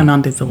next time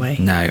Andy's away.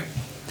 No.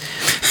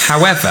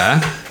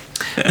 However,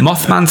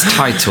 Mothman's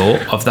title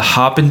of the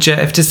Harbinger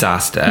of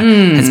Disaster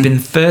has been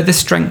further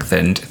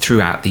strengthened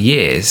throughout the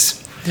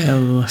years.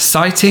 Oh.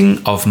 Sighting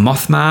of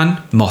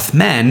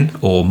Mothmen,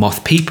 or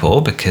moth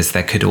people, because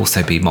there could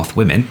also be moth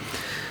women.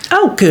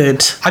 Oh,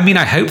 good. I mean,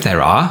 I hope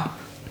there are.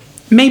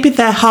 Maybe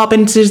they're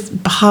harbingers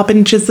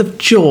of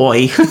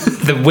joy.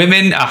 The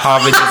women are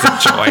harbingers of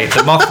joy.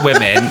 The moth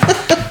women,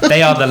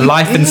 they are the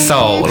life and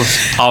soul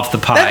of the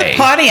They're party. the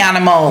party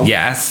animal.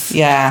 Yes.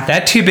 Yeah.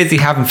 They're too busy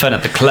having fun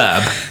at the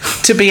club.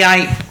 To be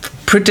out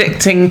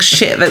predicting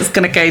shit that's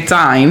going to go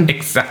down.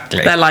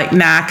 Exactly. They're like,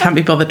 nah, can't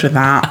be bothered with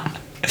that.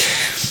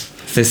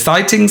 So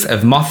sightings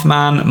of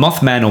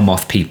Mothmen or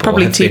moth people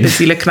Probably have too been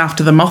busy looking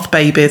after the moth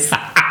babies.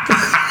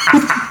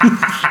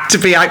 to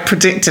be out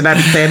predicting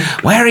anything.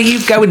 Where are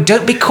you going?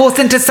 Don't be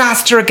causing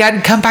disaster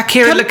again. Come back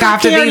here and look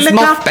after these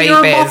moth babies.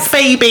 Your moth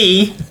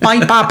baby, my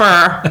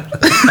babber.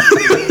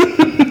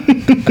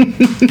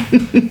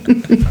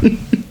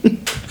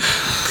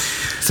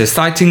 So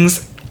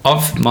sightings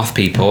of moth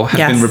people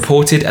have been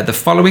reported at the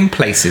following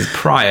places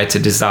prior to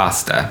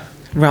disaster.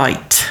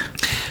 Right.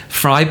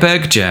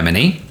 Freiburg,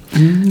 Germany.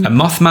 A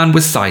mothman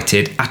was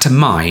sighted at a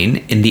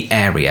mine in the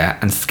area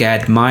and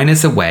scared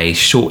miners away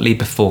shortly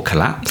before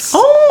collapse.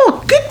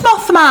 Oh, good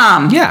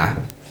Mothman. Yeah.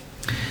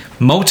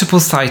 Multiple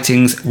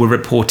sightings were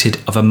reported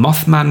of a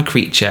Mothman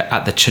creature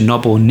at the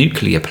Chernobyl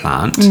nuclear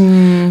plant,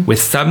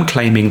 with some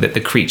claiming that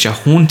the creature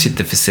haunted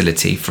the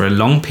facility for a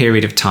long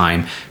period of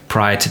time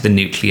prior to the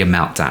nuclear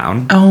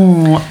meltdown.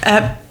 Oh,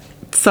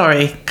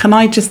 sorry. Can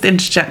I just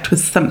interject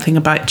with something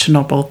about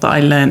Chernobyl that I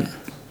learnt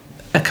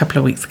a couple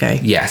of weeks ago?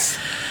 Yes.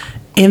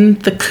 In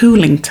the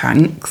cooling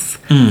tanks,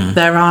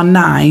 there are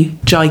now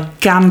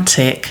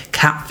gigantic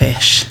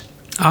catfish.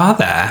 Are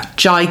there?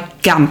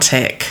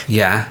 Gigantic.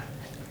 Yeah.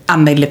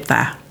 And they live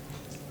there.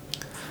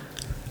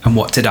 And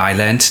what did I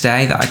learn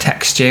today that I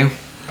text you?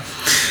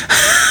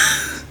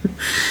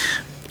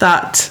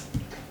 That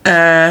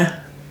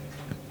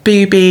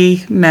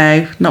booby,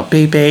 no, not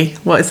booby.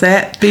 What is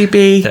it?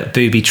 Booby. That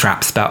booby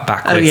trap spelt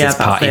backwards is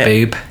party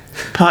boob.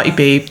 Party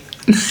boob.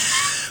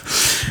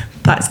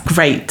 That's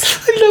great.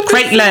 I love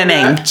great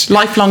learning.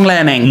 Lifelong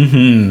learning.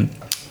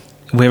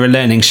 Mm-hmm. We're a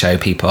learning show,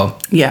 people.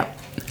 Yeah.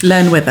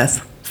 Learn with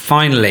us.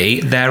 Finally,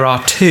 there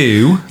are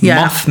two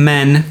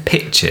Mothmen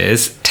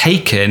pictures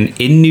taken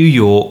in New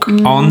York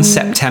on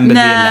September the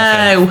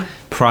 11th,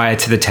 prior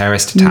to the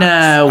terrorist attacks.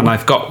 No. And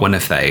I've got one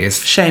of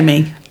those. Show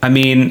me. I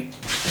mean...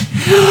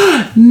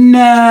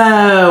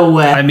 No.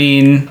 I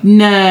mean...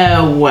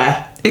 No.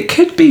 It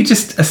could be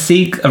just a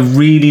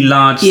really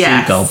large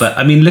seagull, but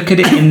I mean, look at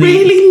it in the...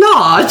 Really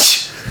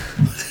large?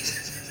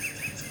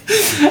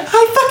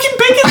 How fucking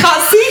big is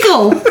that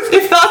seagull?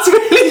 If that's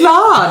really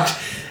large.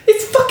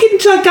 It's fucking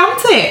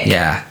gigantic.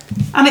 Yeah.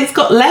 And it's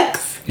got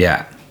legs.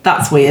 Yeah.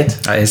 That's weird.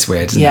 That is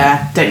weird, isn't it?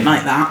 Yeah, don't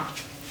like that.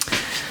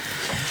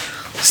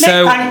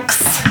 So, no,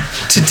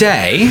 thanks.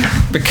 Today,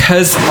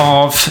 because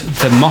of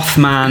the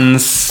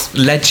Mothman's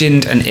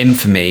legend and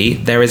infamy,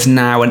 there is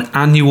now an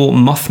annual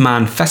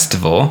Mothman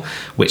Festival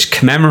which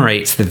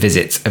commemorates the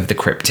visits of the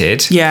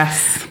cryptid.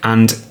 Yes.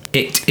 And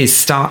it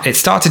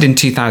started in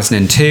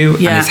 2002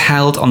 and is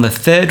held on the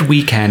third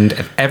weekend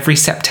of every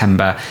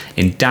September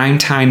in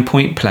downtown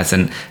Point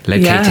Pleasant,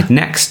 located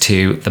next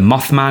to the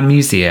Mothman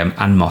Museum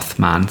and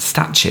Mothman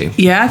statue.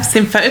 Yeah, I've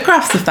seen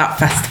photographs of that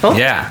festival.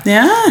 Yeah.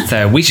 Yeah.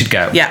 So we should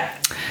go. Yeah.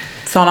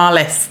 It's on our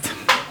list.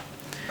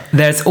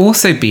 There's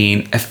also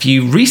been a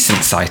few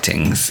recent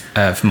sightings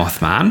of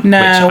Mothman, no,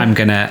 which I'm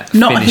going to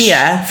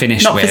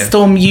finish not with. for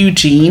Storm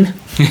Eugene.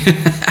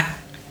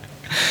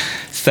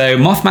 So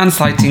Mothman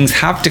sightings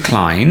have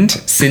declined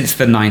since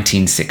the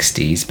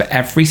 1960s, but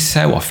every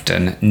so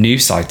often new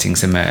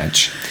sightings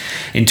emerge.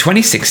 In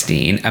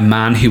 2016, a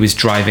man who was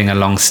driving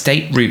along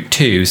State Route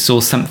 2 saw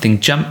something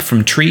jump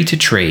from tree to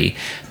tree.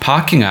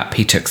 Parking up,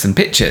 he took some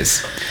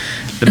pictures.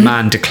 The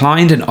man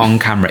declined an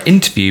on-camera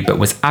interview, but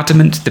was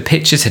adamant the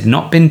pictures had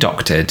not been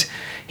doctored.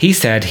 He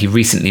said he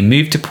recently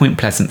moved to Point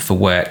Pleasant for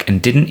work and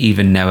didn't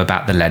even know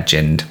about the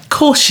legend. Of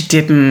course you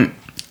didn't.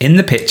 In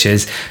the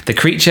pictures, the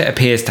creature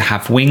appears to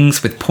have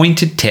wings with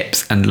pointed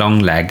tips and long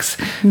legs,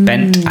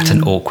 bent at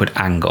an awkward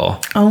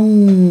angle.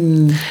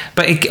 Oh.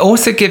 But it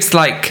also gives,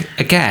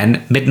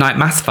 again, Midnight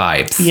Mass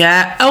vibes.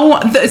 Yeah. Oh,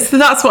 so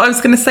that's what I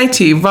was going to say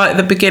to you right at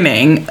the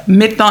beginning.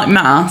 Midnight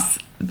Mass,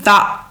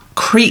 that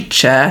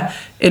creature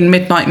in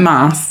Midnight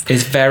Mass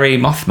is very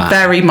Mothman.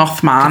 Very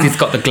Mothman. He's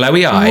got the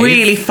glowy eyes.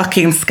 Really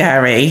fucking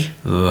scary.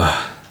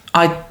 Ugh.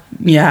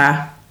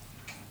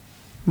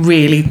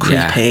 Really creepy.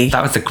 Yeah,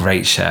 that was a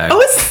great show.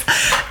 Oh,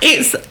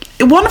 it's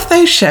one of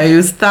those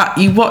shows that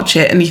you watch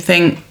it and you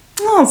think,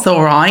 oh, it's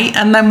all right.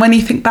 And then when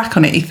you think back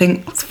on it, you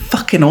think, it's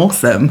fucking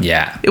awesome.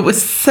 Yeah. It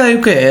was so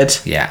good.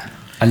 Yeah.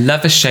 I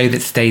love a show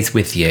that stays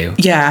with you.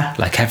 Yeah.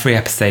 Like every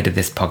episode of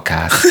this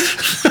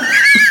podcast.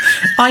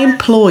 I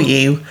implore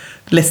you,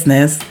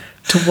 listeners,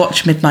 to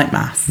watch Midnight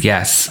Mass.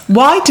 Yes.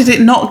 Why did it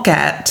not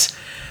get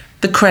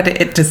the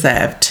credit it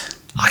deserved?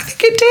 I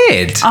think it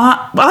did.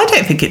 Well, I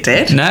don't think it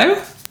did.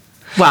 No?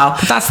 Well,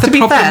 but that's the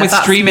problem with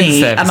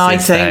streaming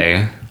services,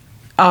 and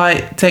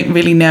I don't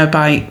really know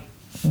about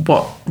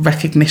what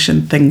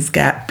recognition things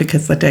get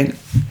because I don't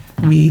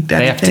read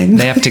anything.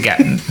 They have to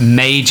get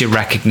major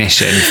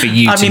recognition for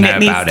you to know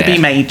about it. it needs to be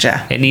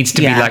major. It needs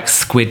to be like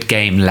Squid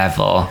Game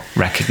level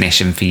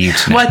recognition for you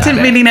to know about it. Well, I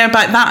didn't really know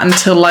about that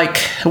until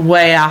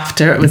way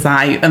after it was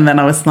out, and then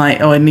I was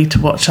like, oh, I need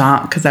to watch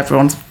that because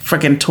everyone's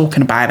frigging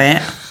talking about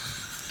it.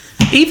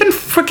 Even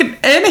freaking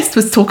Ernest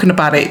was talking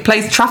about it. He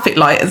plays traffic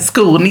light at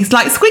school and he's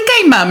like, Squid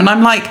Game, Mum. And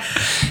I'm like,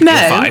 no,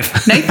 no,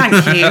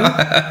 thank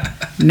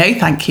you. No,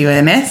 thank you,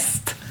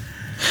 Ernest.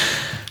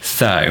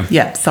 So.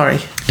 Yeah, sorry.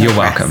 You're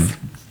welcome.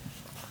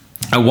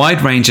 A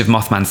wide range of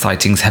Mothman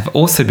sightings have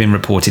also been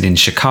reported in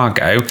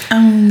Chicago,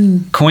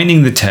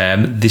 coining the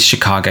term the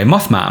Chicago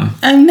Mothman.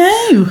 Oh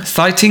no.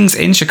 Sightings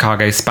in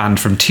Chicago spanned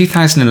from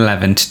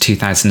 2011 to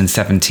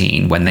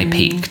 2017 when they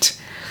peaked.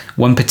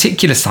 One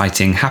particular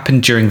sighting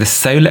happened during the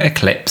solar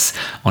eclipse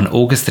on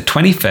August the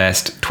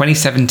 21st,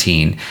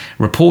 2017,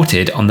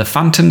 reported on the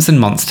Phantoms and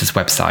Monsters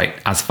website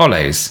as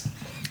follows.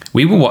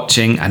 We were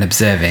watching and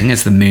observing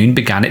as the moon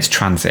began its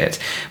transit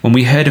when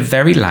we heard a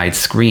very loud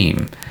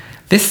scream.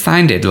 This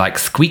sounded like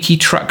squeaky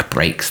truck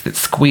brakes that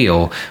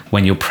squeal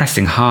when you're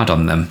pressing hard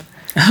on them.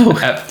 Oh.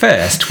 At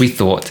first, we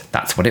thought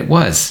that's what it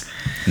was.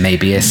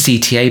 Maybe a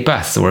CTA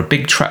bus or a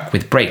big truck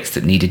with brakes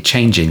that needed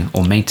changing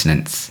or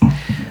maintenance.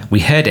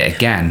 We heard it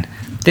again.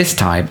 This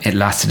time, it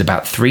lasted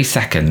about 3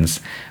 seconds,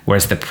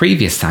 whereas the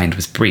previous sound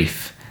was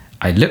brief.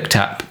 I looked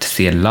up to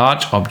see a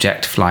large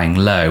object flying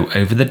low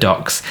over the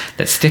docks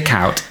that stick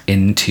out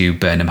into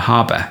Burnham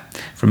Harbour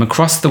from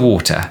across the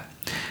water.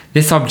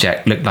 This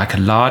object looked like a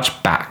large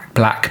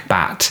black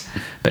bat,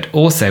 but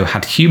also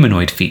had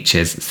humanoid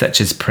features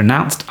such as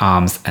pronounced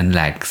arms and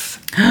legs.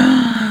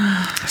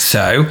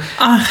 So,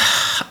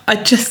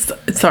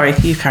 sorry,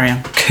 you carry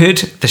on. Could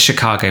the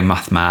Chicago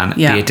Mothman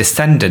be a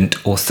descendant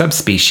or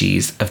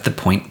subspecies of the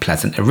Point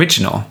Pleasant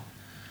original?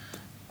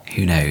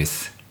 Who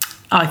knows?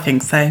 I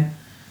think so.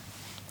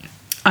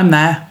 I'm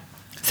there.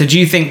 So do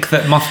you think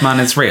that Mothman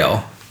is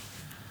real?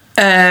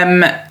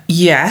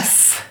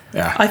 Yes.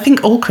 Yeah. I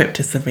think all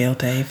cryptids are real,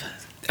 Dave.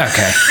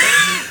 Okay.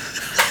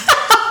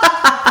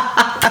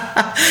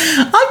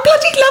 I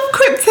bloody love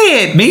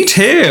cryptids. Me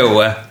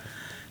too.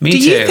 Do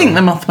you think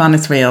the Mothman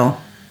is real?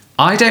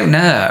 I don't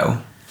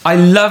know. I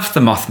love the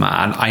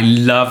Mothman.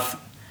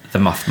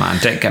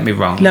 Don't get me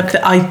wrong. Love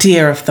the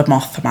idea of the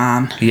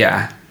Mothman.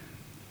 Yeah.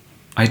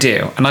 I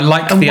do. And I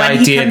like the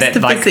idea that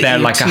like they're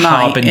like a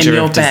harbinger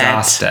of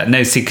disaster.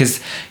 No, see, because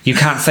you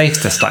can't say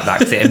stuff like that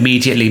because it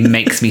immediately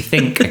makes me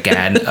think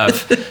again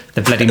of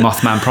the bloody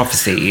Mothman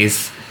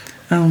prophecies.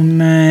 Oh,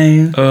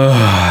 no.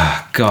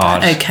 Oh,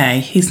 God. Okay,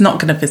 he's not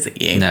going to visit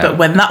you. No. But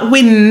when that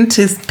wind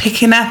is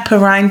picking up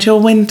around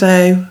your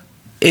window,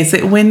 is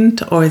it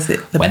wind or is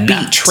it the when beat?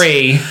 that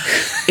tree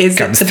is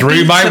comes it the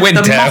through beat my of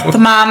window. The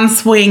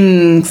Mothman's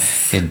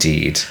wings.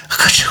 Indeed.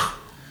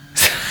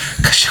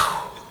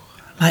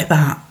 Like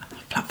that.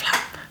 Flap,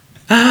 flap.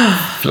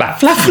 Flap.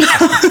 Flap, flap.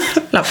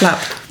 Flap,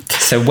 flap.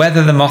 So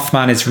whether the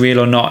Mothman is real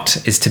or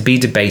not is to be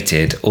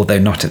debated, although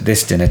not at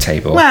this dinner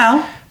table.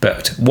 Well.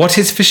 But what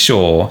is for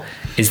sure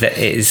is that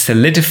it has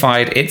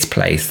solidified its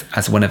place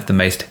as one of the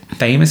most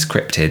famous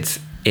cryptids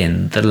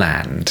in the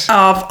land.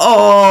 Of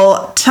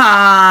all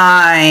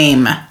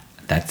time.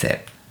 That's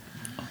it.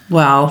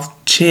 Well,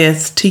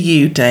 cheers to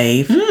you,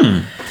 Dave.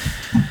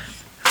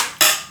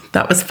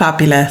 That was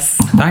fabulous.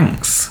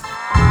 Thanks.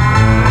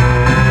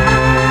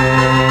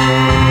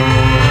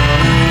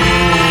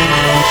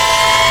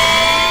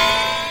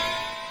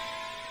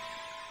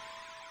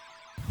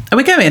 Are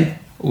we going?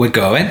 We're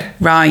going.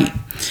 Right.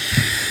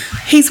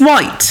 He's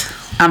white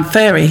and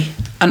furry,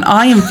 and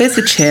I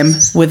envisage him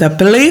with a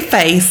blue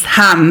face,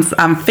 hands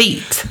and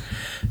feet.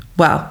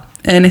 Well,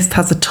 Ernest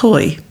has a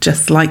toy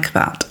just like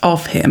that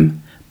of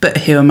him. But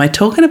who am I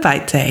talking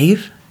about,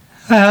 Dave?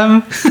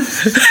 Can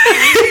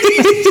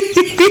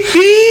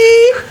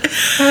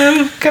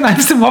I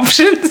have some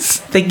options?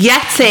 The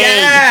Yeti.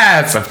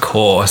 Yes, of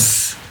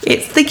course.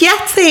 It's the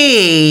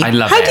Yeti. I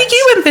love How it. do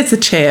you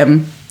envisage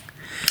him?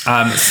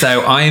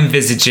 So I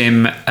envisage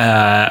him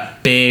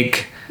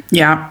big,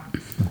 Yeah.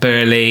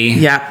 burly,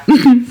 Yeah.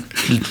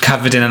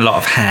 covered in a lot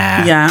of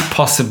hair, Yeah.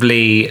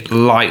 possibly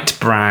light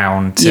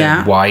brown to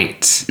Yeah.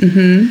 white.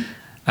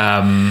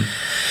 Mm-hmm.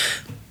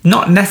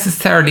 Not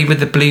necessarily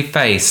with a blue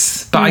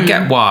face, but I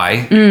get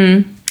why.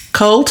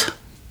 Cold?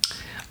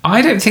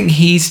 I don't think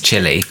he's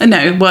chilly.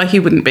 No, well, he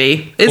wouldn't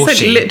be. It's Or like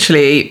she.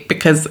 literally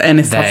because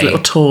Ernest has a They. little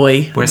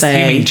toy. We're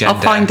assuming gender.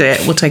 I'll find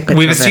it. We'll take a picture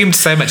We've of it. assumed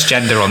so much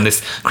gender on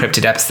this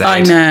cryptid episode.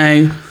 I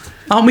know.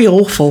 Aren't we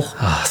awful?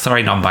 Oh,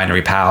 sorry,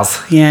 non-binary pals.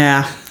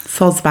 Yeah.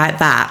 Soz about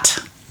that.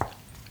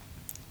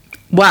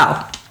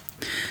 Well,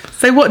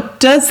 so what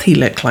does he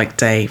look like,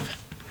 Dave?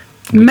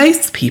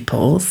 Most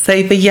people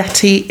say the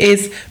Yeti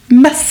is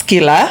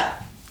muscular.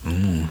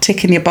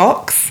 Tick in your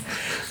box.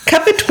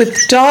 Covered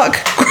with dark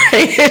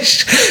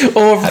greyish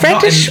or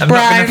reddish I'm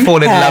brown not going to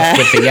fall in hair. love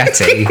with the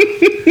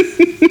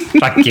Yeti.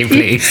 Thank you,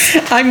 please.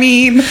 I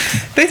mean,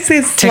 this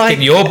is Tick like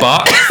in your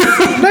box.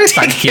 No,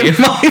 thank you.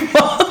 my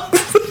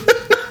box.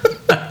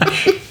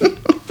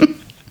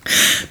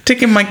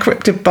 Tick in my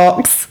cryptid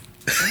box.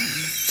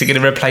 Is he going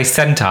to replace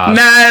centaurs?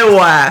 No,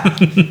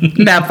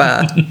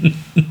 never.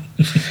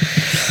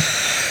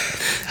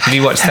 Have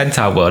you watched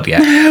Centaur World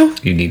yet? No.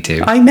 You need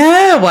to. I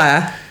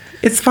know.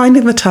 It's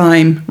finding the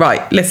time.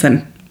 Right,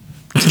 listen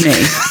to me.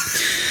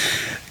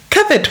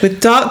 Covered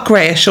with dark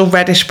greyish or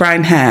reddish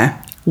brown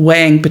hair,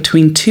 weighing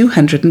between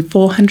 200 and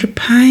 400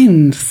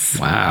 pounds.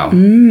 Wow.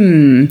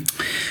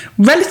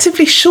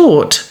 Relatively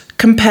short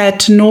compared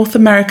to North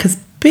America's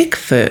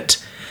Bigfoot,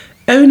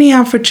 only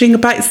averaging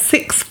about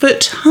 6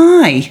 foot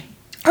high.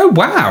 Oh,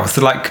 wow.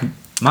 So like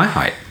my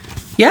height.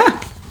 Yeah.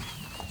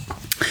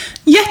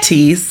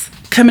 Yetis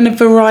come in a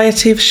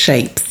variety of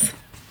shapes.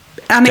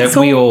 And it's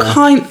Don't we all?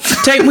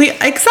 Don't we?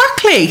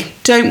 Exactly.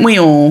 Don't we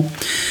all?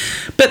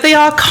 But they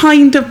are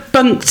kind of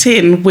bunked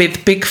in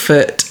with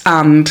Bigfoot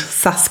and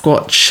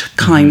Sasquatch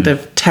kind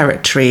of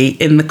territory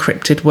in the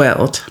cryptid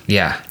world.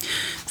 Yeah.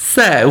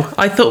 So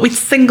I thought we'd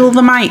single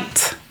them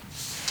out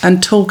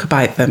and talk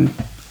about them.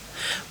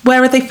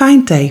 Where are they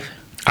found, Dave?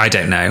 I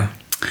don't know.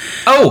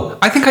 Oh,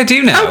 I think I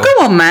do know. Oh,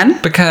 go on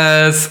then.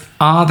 Because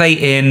are they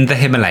in the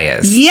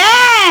Himalayas?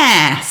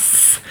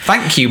 Yes!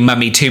 Thank you,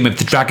 Mummy Tomb of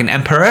the Dragon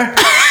Emperor.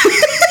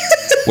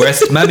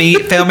 Worst mummy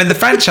film in the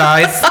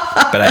franchise,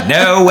 but I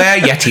know where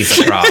Yetis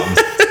are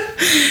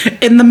from.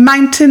 In the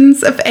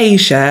mountains of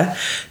Asia,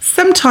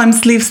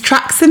 sometimes leaves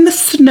tracks in the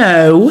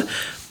snow,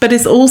 but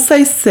is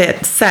also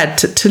said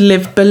to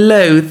live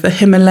below the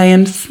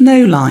Himalayan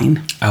snow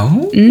line.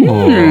 Oh.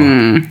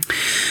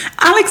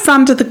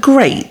 Alexander the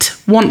Great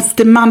once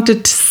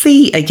demanded to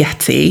see a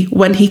Yeti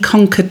when he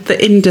conquered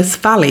the Indus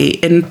Valley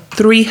in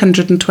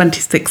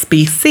 326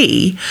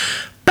 BC,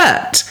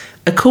 but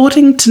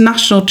according to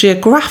National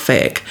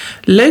Geographic,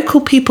 local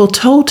people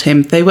told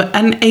him they were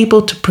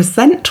unable to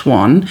present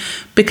one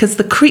because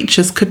the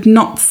creatures could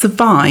not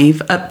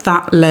survive at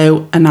that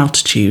low an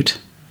altitude.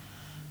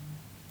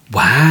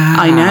 Wow.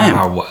 I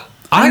know.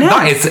 I know.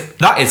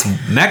 That is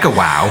mega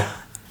wow.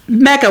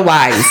 Mega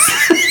wows.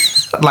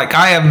 Like,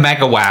 I am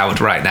mega wowed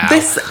right now.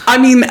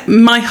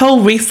 My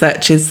whole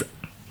research is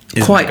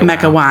quite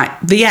mega wow.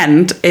 The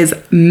end is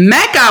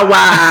mega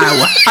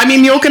wow.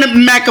 You're going to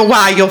mega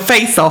wow your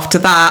face off to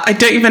that. I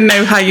don't even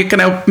know how you're going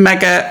to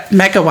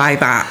mega wow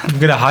that. I'm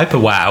going to hyper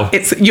wow.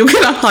 You're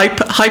going to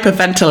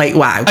hyperventilate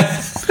wow.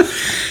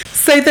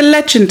 So the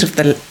legend of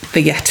the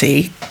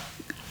Yeti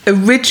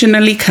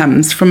originally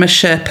comes from a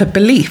Sherpa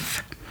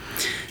belief.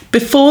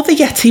 Before the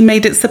Yeti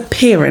made its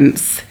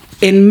appearance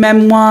in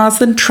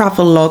memoirs and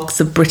travel logs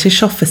of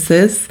British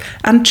officers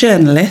and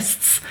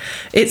journalists,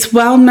 it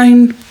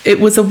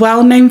was a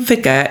well-known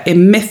figure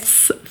in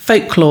myths,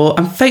 folklore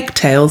and folk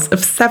tales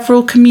of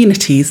several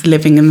communities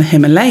living in the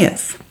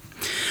Himalayas.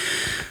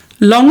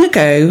 Long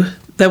ago,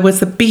 there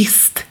was a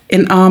beast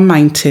in our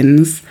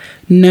mountains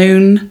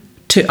known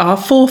to our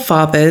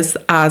forefathers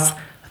as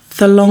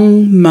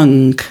Thalong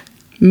Mung,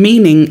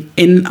 meaning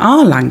in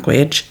our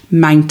language,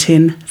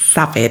 mountain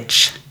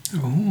savage.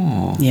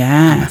 Oh,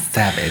 yeah. I'm a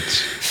savage.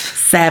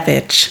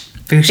 Savage.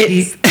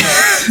 Bushy,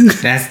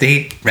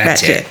 nasty,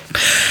 ratchet.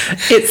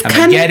 It's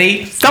I'm a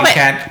Yeti, Stop you it.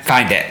 can't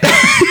find it.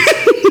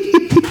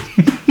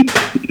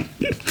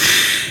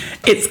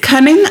 Its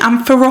cunning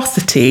and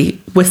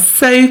ferocity were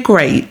so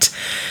great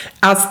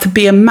as to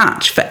be a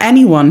match for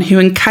anyone who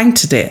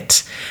encountered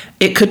it.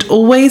 It could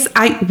always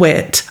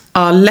outwit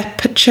our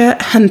leopard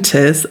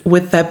hunters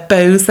with their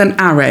bows and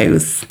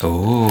arrows.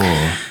 Oh.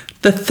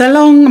 The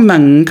Thalong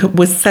Mung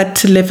was said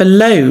to live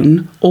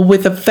alone or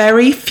with a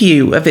very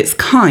few of its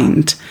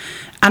kind,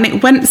 and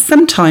it went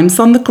sometimes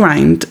on the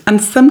ground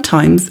and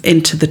sometimes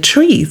into the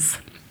trees.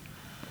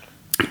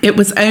 It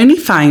was only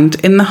found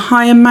in the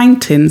higher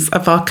mountains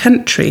of our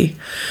country.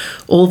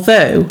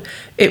 Although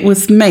it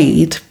was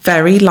made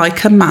very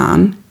like a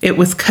man, it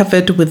was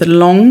covered with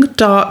long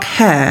dark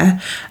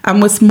hair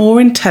and was more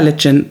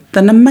intelligent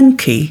than a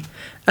monkey,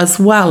 as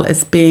well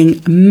as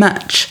being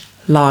much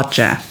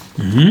larger.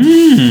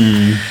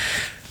 The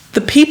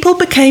people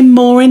became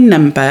more in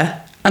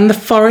number, and the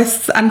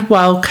forests and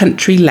wild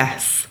country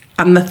less,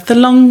 and the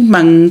Thalong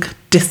Mung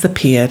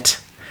disappeared.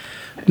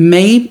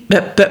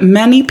 But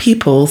many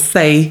people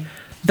say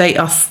they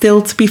are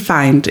still to be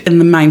found in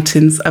the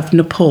mountains of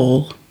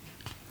Nepal.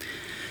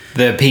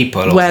 The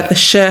people? Where the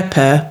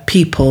Sherpa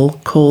people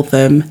call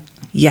them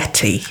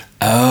Yeti.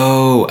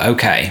 Oh,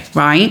 okay.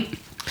 Right?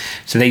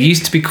 So they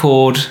used to be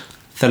called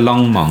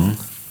Thalong Mung.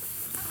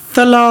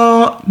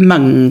 Thalong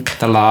Mung.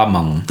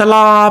 Thalong.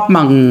 Thalong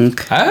Mung.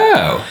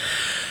 Oh.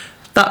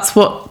 That's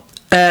what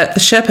the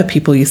Sherpa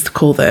people used to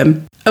call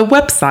them. A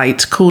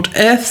website called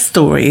Earth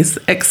Stories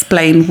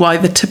explained why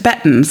the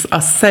Tibetans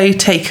are so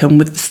taken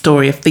with the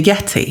story of the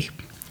Yeti.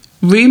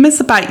 Rumours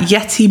about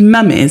Yeti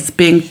mummies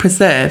being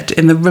preserved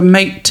in the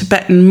remote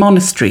Tibetan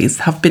monasteries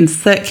have been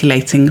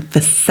circulating for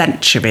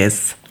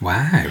centuries.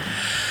 Wow.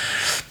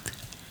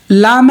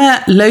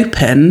 Lama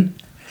Lopan,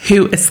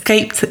 who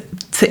escaped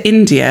to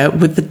India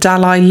with the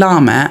Dalai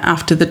Lama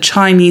after the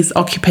Chinese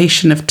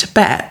occupation of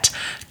Tibet,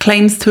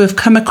 claims to have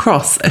come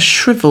across a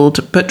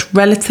shriveled but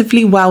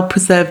relatively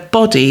well-preserved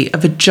body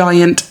of a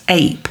giant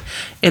ape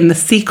in the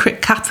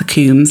secret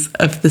catacombs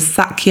of the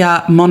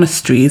Sakya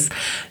monasteries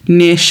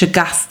near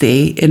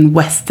Shagasti in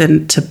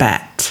western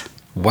Tibet.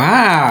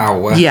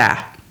 Wow.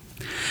 Yeah.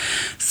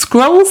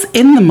 Scrolls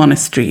in the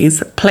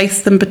monasteries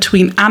place them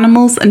between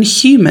animals and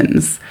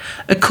humans.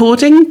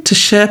 According to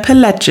Sherpa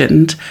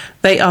legend,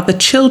 they are the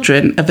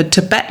children of a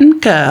Tibetan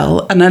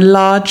girl and a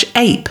large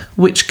ape,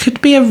 which could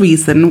be a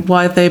reason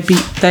why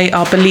they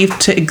are believed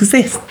to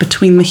exist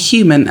between the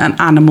human and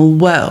animal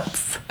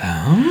worlds.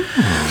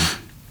 Oh.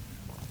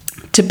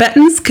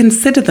 Tibetans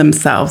consider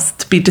themselves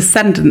to be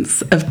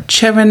descendants of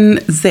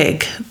Chiran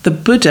Zig, the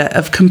Buddha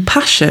of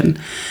compassion,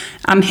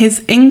 and his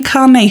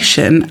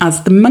incarnation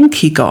as the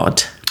monkey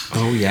god.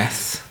 Oh,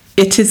 yes.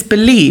 It is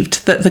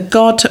believed that the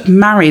god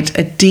married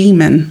a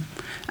demon,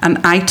 and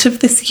out of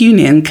this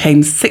union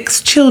came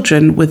 6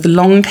 children with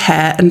long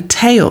hair and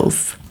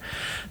tails.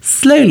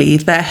 Slowly,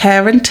 their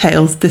hair and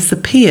tails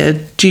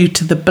disappeared due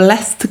to the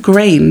blessed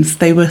grains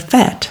they were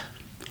fed.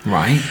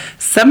 Right.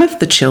 Some of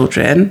the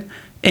children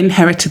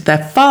inherited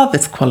their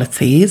father's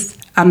qualities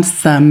and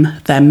some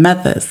their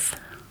mother's.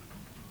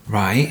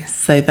 Right.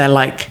 So they're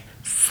like,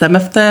 some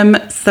of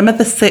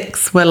the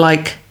 6 were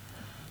like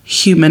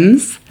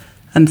humans,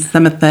 and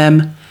some of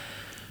them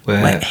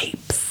were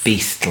apes.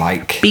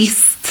 Beast-like.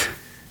 Beast.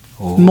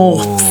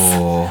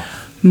 Oh.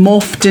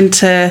 Morphed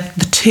into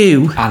the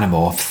 2.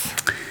 Animorphs.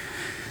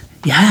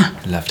 Yeah.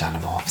 Loved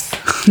Animorphs.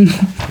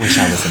 Wish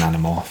I was an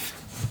Animorph.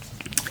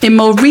 In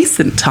more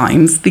recent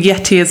times, the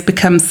Yeti has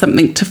become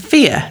something to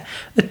fear,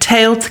 a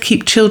tale to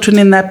keep children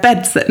in their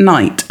beds at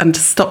night and to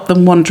stop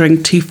them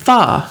wandering too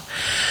far.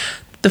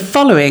 The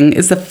following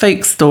is a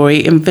folk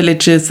story in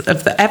villages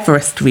of the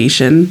Everest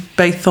region,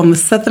 both on the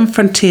southern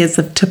frontiers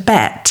of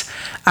Tibet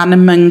and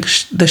among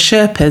the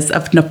Sherpas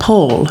of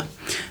Nepal.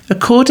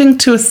 According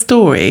to a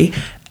story,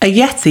 a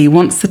Yeti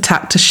once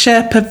attacked a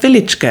Sherpa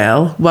village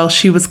girl while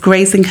she was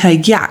grazing her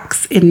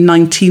yaks in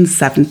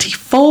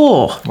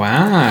 1974.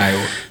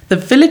 Wow. The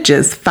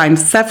villagers found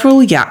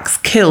several yaks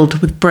killed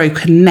with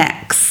broken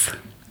necks.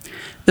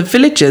 The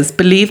villagers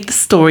believed the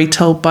story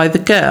told by the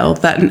girl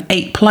that an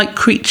ape-like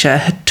creature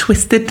had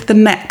twisted the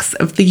necks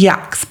of the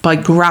yaks by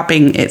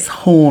grabbing its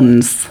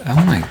horns.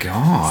 Oh my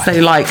God. So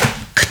like,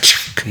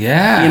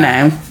 yeah. you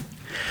know.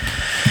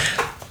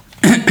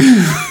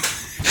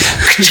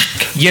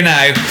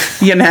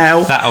 You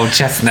know. That old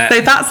chestnut.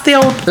 So that's the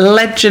old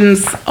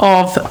legends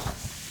of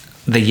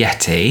the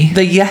Yeti.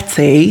 The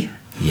Yeti,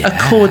 Yeah.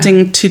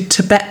 according to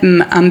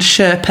Tibetan and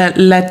Sherpa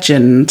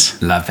legend.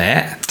 Love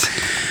it.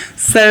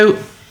 So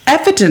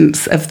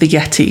evidence of the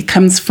Yeti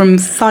comes from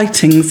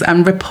sightings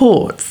and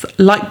reports.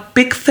 Like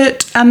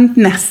Bigfoot and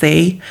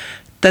Nessie,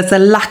 there's a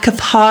lack of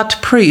hard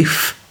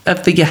proof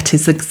of the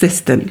Yeti's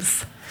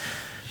existence.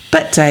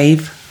 But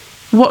Dave,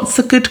 what's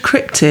a good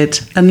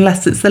cryptid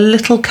unless it's a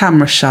little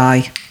camera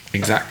shy?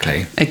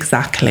 Exactly.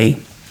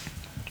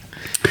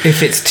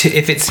 If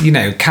it's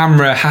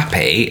camera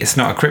happy, it's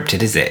not a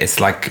cryptid, is it? It's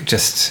like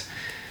just...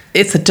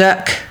 It's a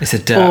duck. It's a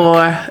duck. Or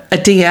a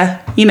deer.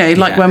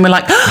 Like when we're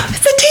like, oh,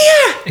 it's a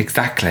deer.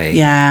 Exactly.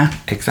 Yeah.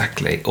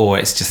 Exactly. Or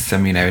it's just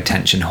some,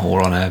 attention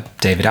whore on a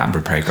David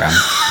Attenborough programme.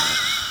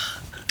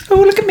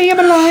 Oh, look at me, I'm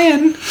a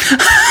lion.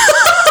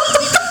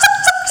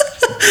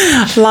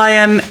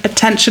 Lion,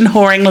 attention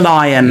whoring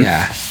lion.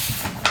 Yeah.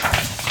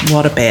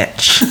 What a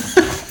bitch.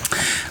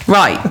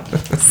 Right.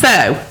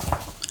 So,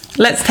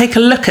 let's take a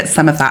look at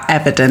some of that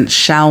evidence,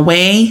 shall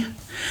we?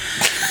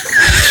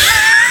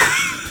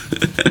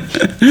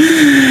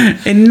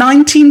 In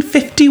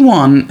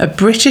 1951, a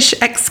British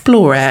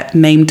explorer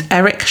named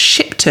Eric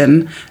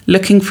Shipton,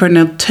 looking for an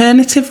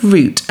alternative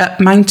route up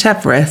Mount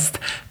Everest,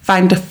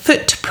 found a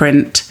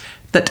footprint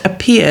that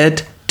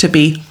appeared to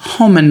be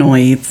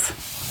hominoids.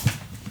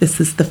 This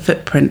is the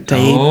footprint,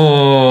 Dave.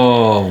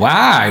 Oh,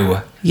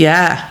 wow.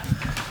 Yeah.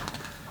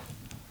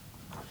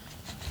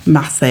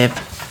 Massive.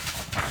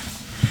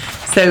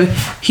 So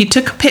he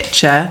took a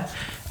picture,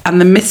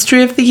 and the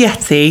mystery of the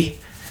Yeti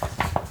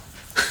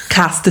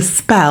cast a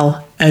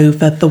spell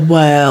over the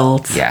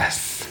world.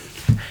 Yes.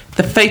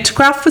 The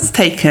photograph was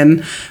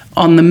taken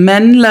on the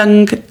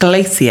Menlung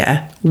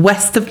Glacier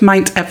west of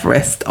Mount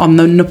Everest on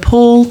the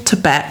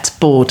Nepal-Tibet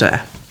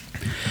border.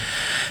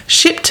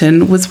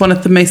 Shipton was one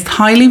of the most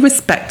highly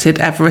respected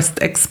Everest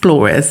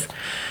explorers,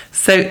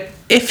 so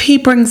if he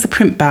brings the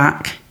print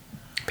back,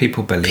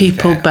 people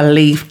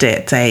believed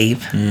it,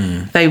 Dave.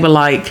 They were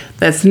like,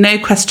 there's no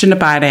question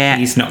about it.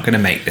 He's not going to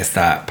make this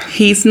up.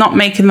 He's not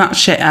making that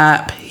shit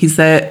up. He's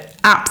an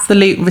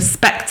absolute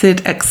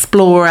respected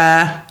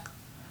explorer.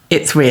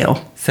 It's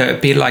real. So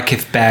it'd be like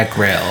if Bear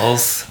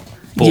Grylls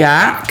brought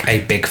back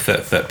a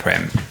Bigfoot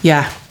footprint.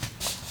 Yeah.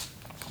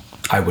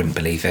 I wouldn't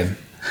believe him.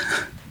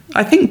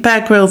 I think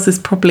Bear Grylls is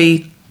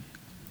probably...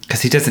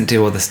 Because he doesn't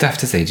do all the stuff,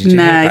 does he? Did you hear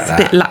about it's that?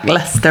 a bit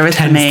lacklustre, isn't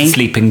Tends he? to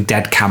sleeping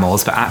dead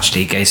camels, but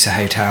actually goes to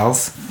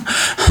hotels.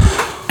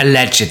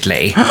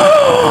 Allegedly.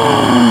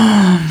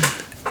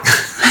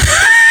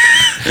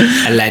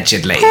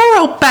 Allegedly. Poor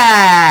old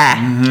bear.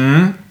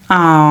 Mm-hmm.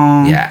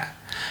 Oh. Yeah.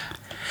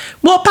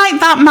 What about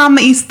that man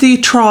that used to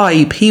do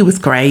Tribe? He was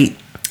great.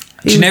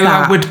 Do you know who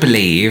I would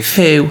believe?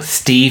 Who?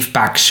 Steve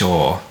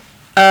Bagshaw.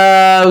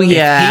 Oh,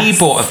 yeah. If he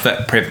brought a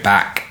footprint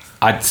back,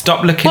 I'd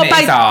stop looking What at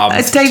his about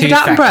arms. David 2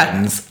 Attenborough?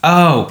 seconds.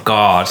 Oh,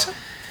 God.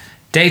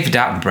 David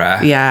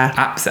Attenborough. Yeah.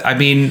 Absolutely. I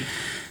mean...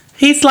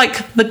 He's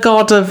like the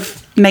god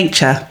of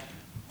nature.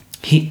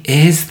 He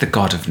is the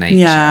god of nature.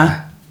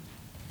 Yeah.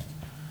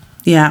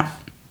 Yeah.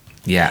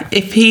 Yeah.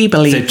 If he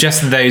believes... So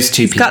just those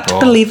two people. He's got to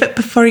believe it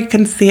before he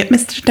can see it,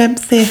 Mr.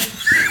 Dempsey.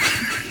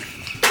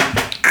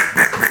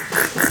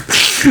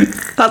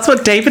 That's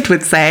what David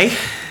would say.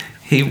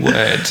 He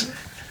would.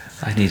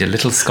 I need a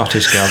little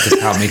Scottish girl to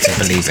tell me to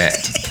believe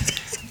it.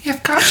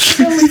 You've got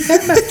to believe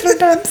it, Mr.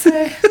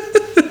 Dempsey.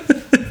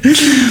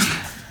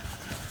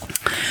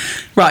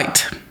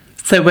 Right.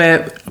 So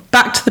we're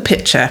back to the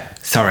picture.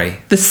 Sorry.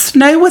 The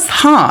snow was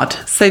hard,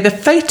 so the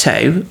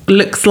photo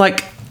looks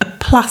like a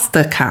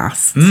plaster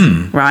cast,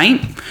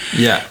 right?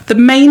 Yeah. The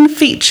main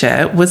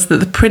feature was that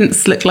the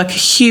prints looked like a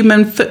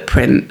human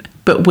footprint,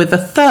 but with a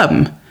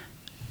thumb.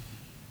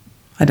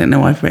 I don't know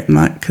why I've written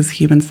that, because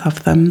humans have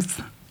thumbs.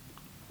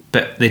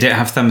 But they don't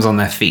have thumbs on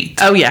their feet.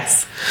 Oh,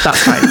 yes.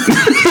 That's right.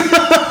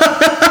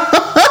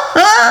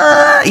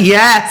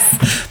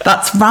 Yes,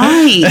 that's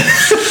right.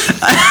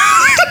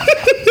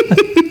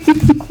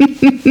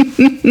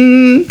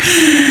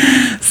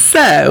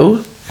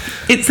 So,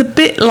 it's a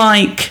bit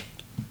like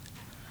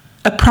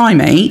a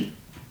primate,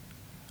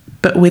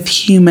 but with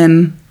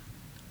human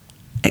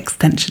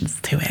extensions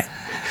to it.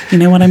 You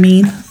know what I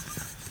mean?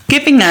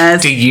 Giving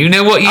us... Do you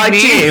know what you mean? I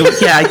do.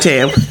 Yeah, I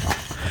do.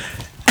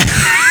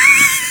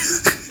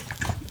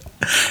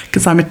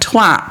 Because I'm a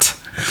twat.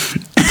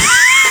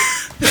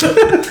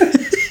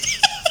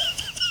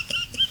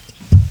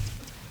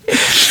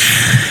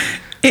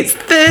 It's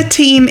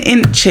 13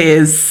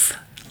 inches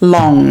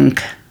long.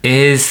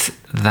 Is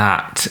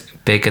that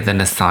bigger than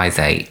a size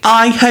 8?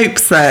 I hope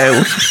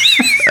so.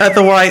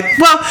 Otherwise,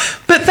 well,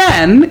 but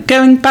then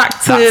going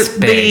back to That's the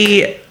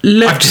big.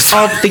 look I've just-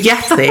 of the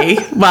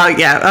Yeti, well,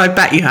 yeah, I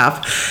bet you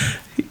have.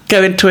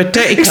 Go into a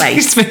dirty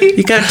place. Excuse me?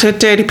 You go into a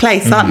dirty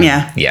place, aren't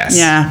you? Yes.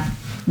 Yeah.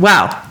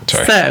 Well,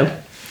 Sorry. so.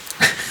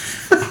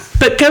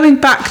 But going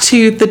back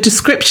to the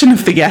description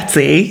of the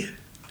Yeti,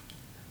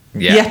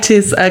 Yeah.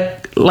 Yetis are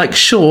like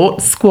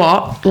short,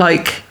 squat,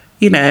 like,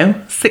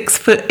 6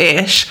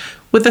 foot-ish,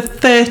 with a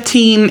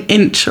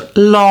 13-inch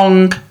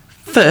long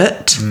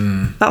foot.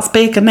 That's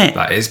big, isn't it?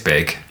 That is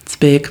big. It's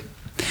big.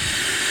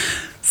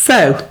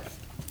 So,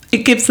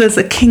 it gives us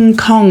a King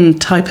Kong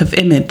type of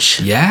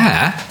image.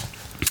 Yeah.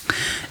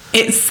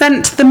 It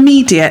sent the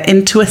media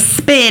into a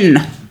spin,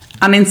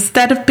 and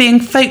instead of being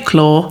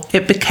folklore,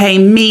 it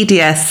became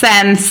media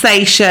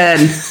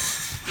sensation.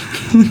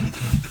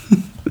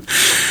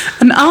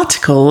 An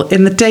article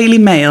in the Daily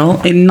Mail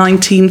in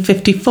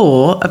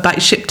 1954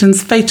 about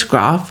Shipton's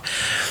photograph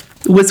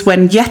was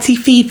when Yeti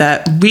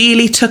fever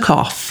really took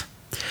off,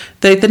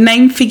 though the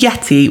name for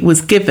Yeti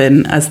was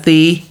given as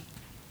the...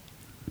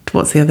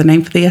 What's the other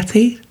name for the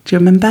Yeti? Do you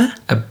remember?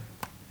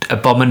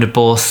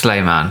 Abominable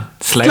Slowman.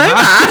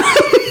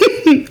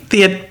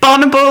 The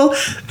abominable...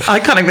 I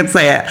can't even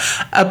say it.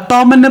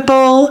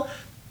 Abominable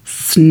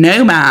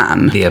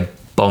snowman. The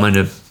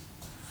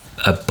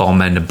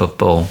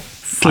abominable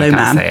Slow I can't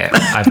man. say it.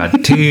 I've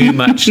had too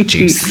much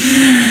juice.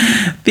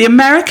 The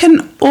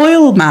American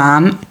oil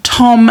man,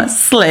 Tom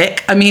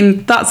Slick, I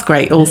mean, that's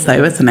great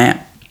also, isn't it?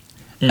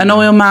 An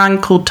oil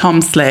man called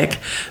Tom Slick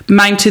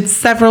mounted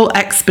several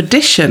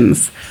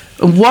expeditions.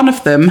 One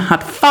of them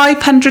had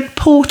 500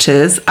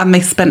 porters, and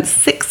they spent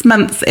 6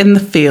 months in the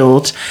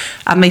field,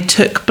 and they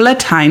took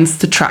bloodhounds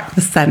to track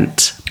the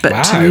scent, but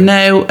Wow. to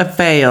no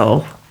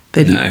avail.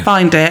 They didn't No.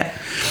 find it.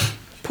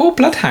 Poor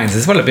bloodhounds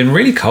as well. It'd been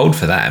really cold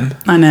for them.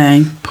 I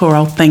know, poor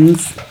old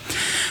things.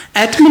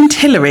 Edmund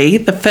Hillary,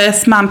 the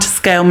first man to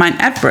scale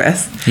Mount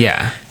Everest,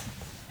 Yeah.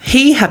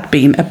 he had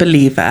been a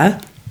believer,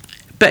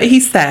 but he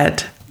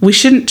said, we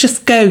shouldn't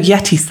just go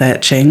Yeti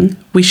searching,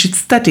 we should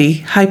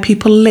study how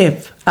people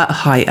live at a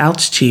high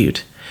altitude.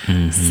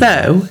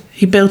 So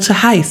he built a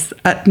house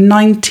at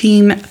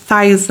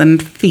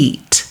 19,000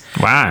 feet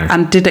Wow.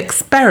 and did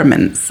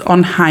experiments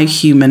on how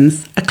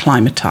humans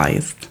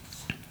acclimatized.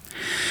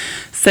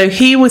 So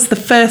he was the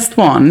first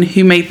one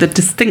who made the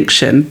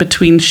distinction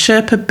between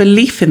Sherpa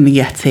belief in the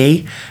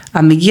Yeti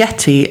and the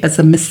Yeti as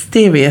a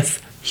mysterious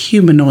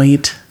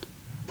humanoid.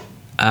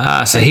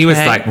 So he was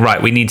Okay. like,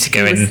 right, we need to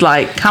go He and was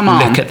like, come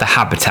on. look at the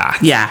habitat.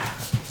 Yeah.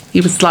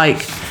 He was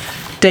like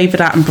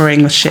David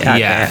Attenboroughing the shit out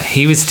Yeah, of it.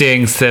 he was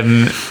doing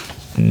some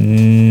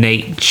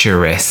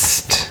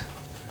naturist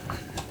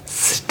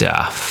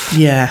stuff.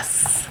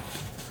 Yes.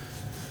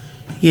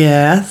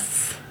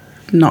 Yes.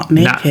 Not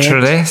naked.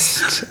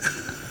 Naturalist?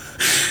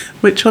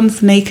 Which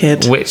one's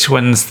naked? Which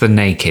one's the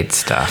naked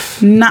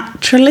stuff?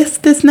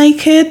 Naturalist is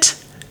naked?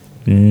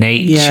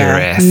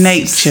 Naturist.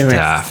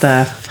 Naturist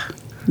stuff.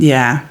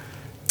 Yeah.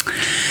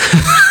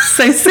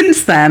 So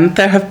since then,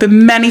 there have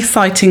been many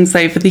sightings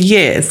over the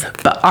years,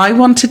 but I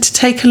wanted to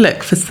take a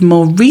look for some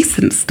more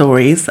recent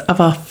stories of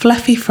our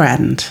fluffy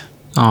friend.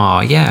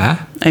 Oh,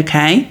 yeah.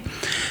 Okay.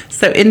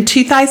 So in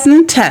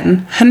 2010,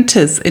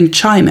 hunters in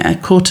China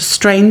caught a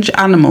strange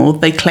animal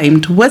they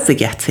claimed was a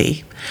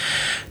Yeti.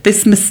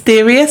 This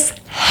mysterious,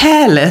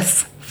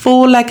 hairless,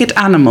 four-legged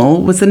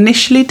animal was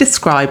initially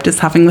described as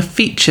having the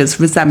features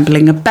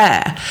resembling a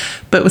bear,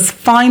 but was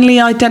finally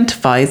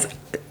identified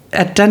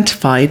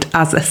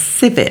as a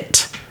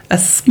civet, a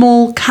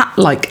small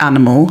cat-like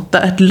animal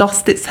that had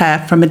lost its hair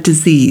from a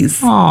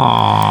disease.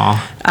 Aww.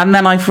 And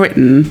then I've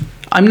written,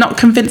 I'm not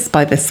convinced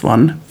by this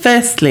one.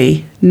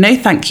 Firstly, no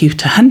thank you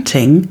to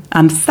hunting.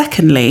 And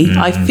secondly,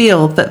 I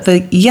feel that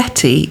the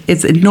Yeti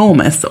is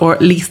enormous, or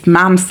at least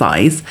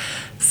man-size.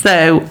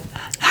 So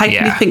how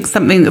can you think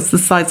something that's the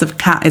size of a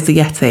cat is a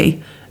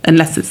Yeti,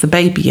 unless it's a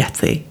baby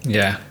Yeti?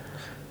 Yeah.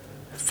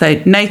 So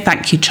no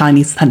thank you,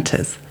 Chinese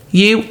hunters.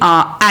 You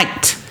are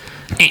out.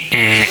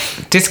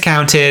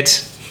 Discounted.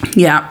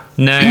 Yeah.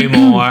 No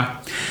more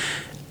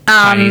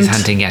Chinese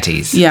hunting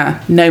Yetis.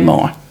 Yeah, no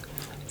more.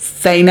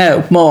 Say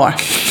no more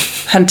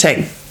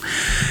hunting.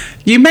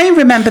 You may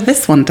remember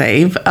this one,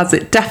 Dave, as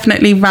it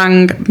definitely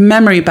rang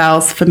memory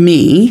bells for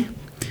me.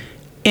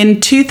 In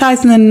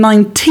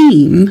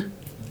 2019,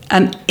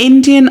 an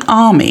Indian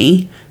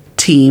army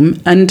team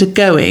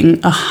undergoing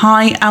a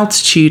high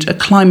altitude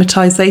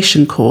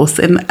acclimatization course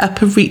in the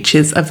upper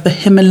reaches of the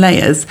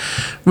Himalayas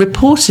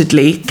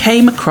reportedly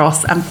came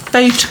across and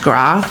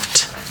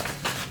photographed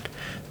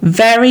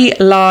very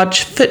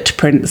large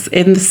footprints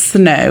in the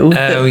snow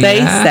that they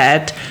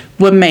said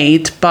were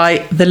made by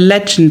the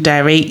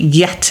legendary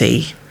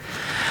Yeti.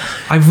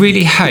 I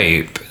really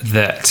hope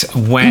that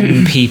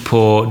when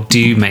people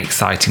do make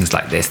sightings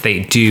like this, they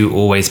do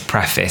always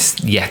preface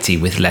Yeti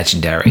with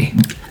legendary.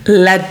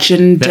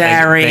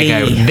 Legendary. They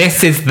go,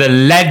 this is the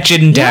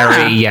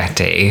legendary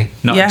Yeti,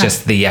 not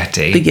just the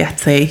Yeti. The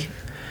Yeti.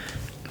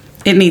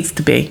 It needs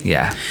to be.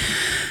 Yeah.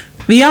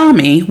 The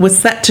army was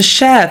set to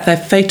share their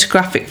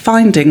photographic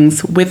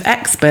findings with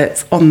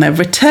experts on their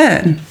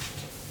return.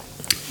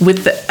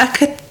 With the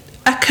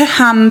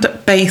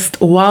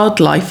Uttarakhand-based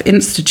Wildlife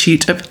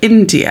Institute of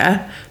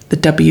India, the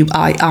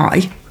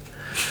WII.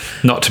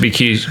 Not to be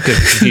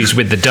confused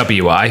with the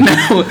WI.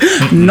 No,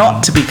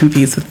 not to be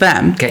confused with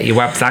them. Get your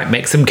website,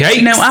 make some cakes. Do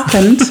you know what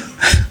happened?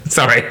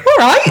 Sorry. All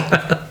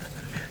right.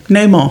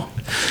 No more.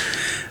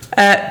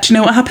 Do you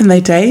know what happened though,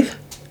 Dave?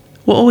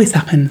 What always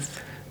happens?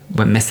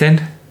 Went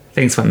missing?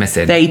 Things went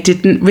missing. They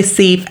didn't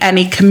receive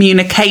any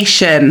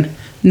communication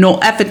nor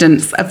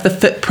evidence of the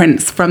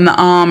footprints from the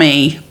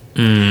army.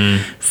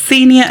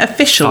 Senior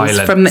officials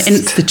from the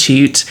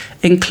institute,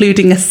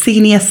 including a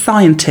senior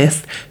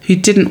scientist who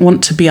didn't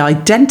want to be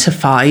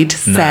identified,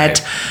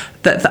 said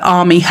that the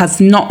army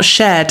has not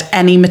shared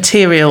any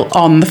material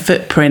on the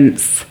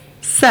footprints.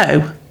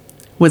 So,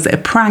 was it a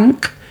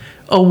prank?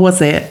 Or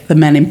was it the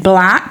Men in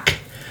Black?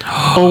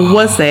 Or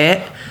was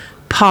it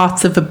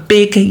part of a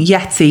big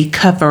Yeti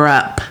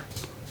cover-up?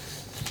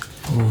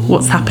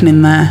 What's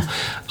happening there?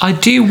 I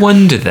do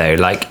wonder though,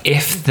 like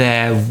if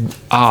there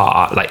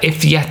are, like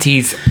if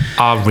Yetis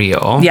are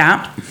real,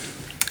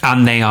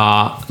 and they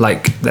are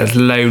like there's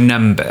low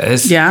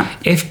numbers,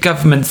 if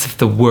governments of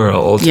the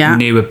world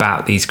knew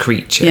about these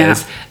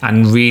creatures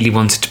and really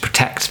wanted to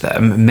protect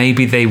them,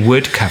 maybe they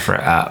would cover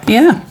it up.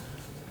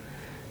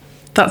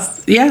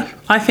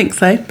 I think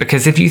so.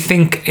 Because if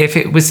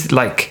it was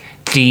like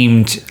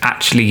deemed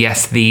actually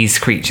yes these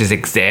creatures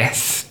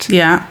exist,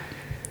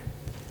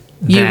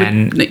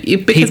 then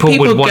people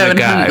would want to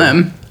go. Hunt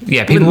them,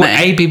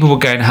 people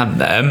would go and hunt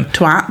them.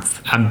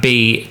 Twats. And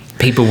B,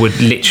 people would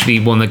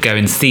literally want to go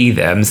and see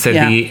them. So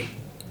the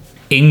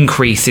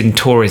increase in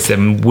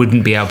tourism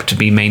wouldn't be able to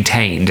be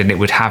maintained, and it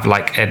would have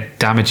like a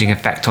damaging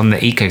effect on the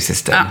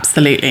ecosystem.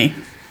 Absolutely.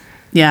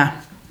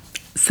 Yeah.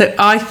 So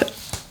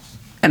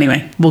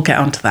anyway, we'll get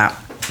onto that.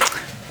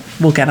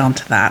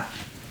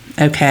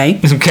 Okay.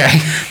 Okay.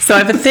 So I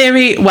have a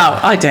theory. Well,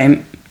 I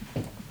don't.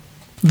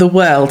 The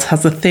world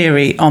has a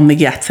theory on the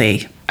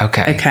Yeti.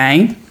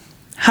 Okay.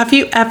 Have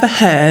you ever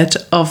heard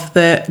of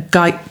the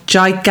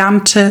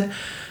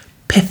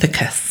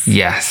Gigantopithecus?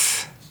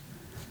 Yes.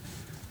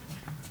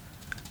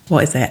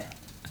 What is it?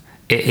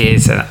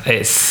 It's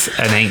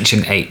an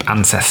ancient ape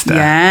ancestor.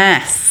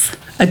 Yes.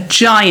 A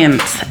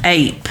giant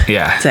ape,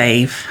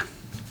 Dave.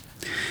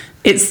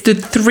 It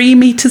stood 3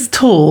 meters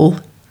tall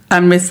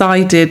and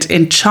resided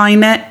in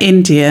China,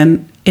 India,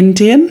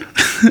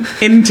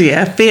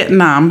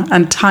 Vietnam,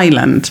 and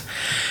Thailand.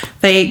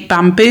 They ate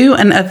bamboo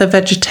and other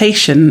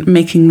vegetation,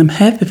 making them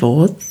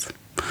herbivores.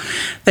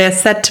 They are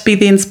said to be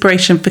the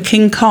inspiration for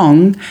King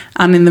Kong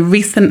and in the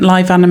recent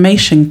live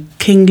animation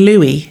King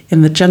Louie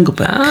in the Jungle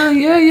Book.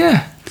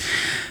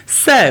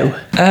 So.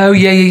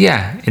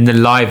 In the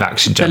live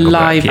action Jungle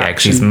Book. Yeah,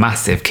 because he's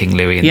massive, King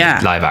Louie in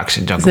the live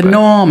action Jungle Book. It's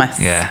enormous.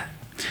 Yeah.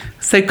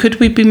 So could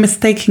we be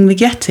mistaking the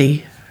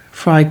Yeti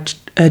for a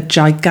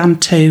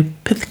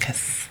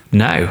Gigantopithecus?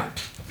 No.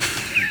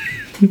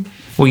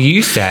 Well,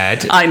 you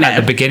said at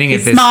the beginning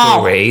of this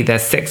story, they're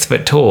 6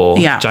 foot tall.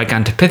 Yeah.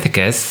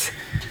 Gigantopithecus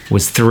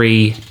was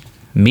 3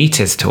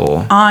 meters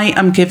tall. I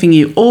am giving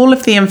you all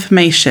of the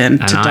information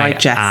to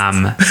digest. I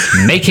am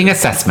making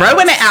assessments.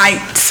 Throwing it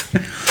out.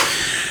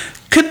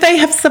 Could they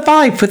have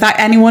survived without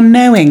anyone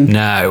knowing?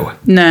 No.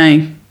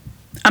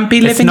 And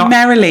be living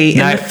merrily in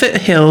the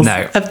foothills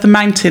of the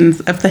mountains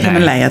of the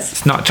Himalayas.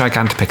 It's not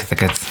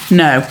Gigantopithecus.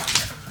 No,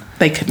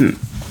 they couldn't.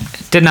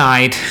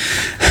 Denied.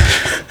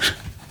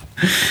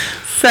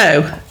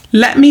 So,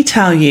 let me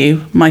tell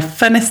you my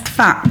funnest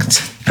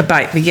fact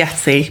about the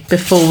Yeti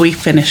before we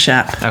finish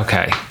up.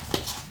 Okay.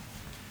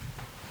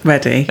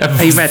 Ready?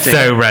 Are you ready?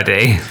 So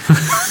ready.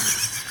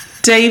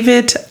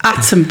 David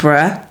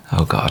Attenborough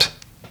Oh, God.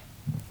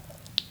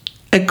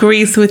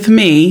 agrees with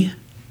me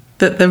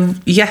that the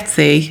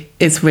Yeti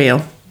is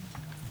real.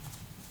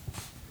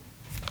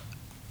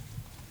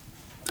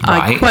 I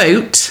Right.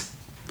 quote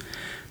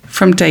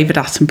from David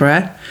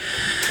Attenborough,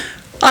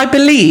 I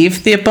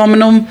believe the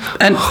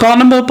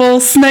abominable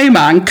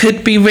snowman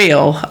could be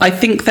real. I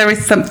think there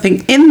is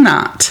something in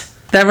that.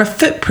 There are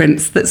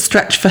footprints that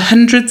stretch for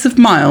hundreds of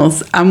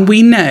miles, and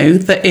we know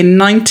that in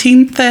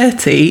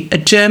 1930 a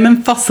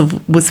German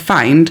fossil was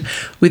found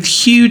with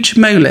huge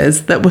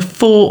molars that were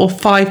 4 or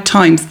 5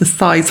 times the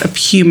size of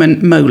human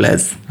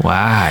molars.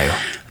 Wow.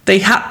 They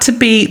had to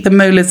be the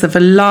molars of a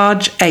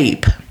large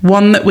ape,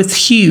 one that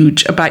was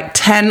huge, about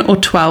 10 or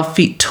 12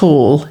 feet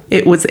tall.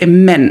 It was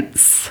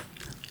immense.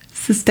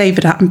 This is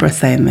David Attenborough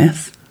saying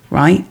this,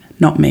 right?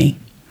 Not me.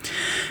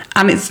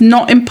 And it's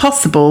not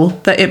impossible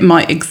that it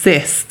might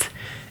exist.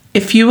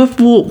 If you have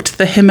walked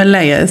the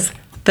Himalayas,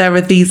 there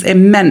are these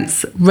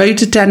immense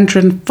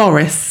rhododendron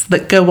forests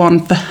that go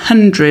on for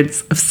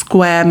hundreds of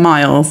square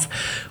miles,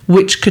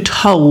 which could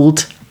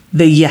hold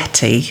the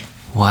Yeti.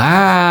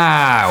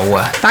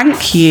 Wow.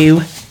 Thank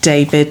you,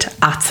 David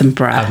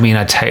Attenborough. I mean,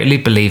 I totally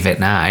believe it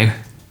now.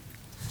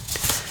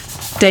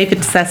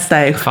 David says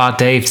so. If our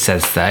Dave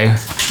says so.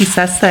 He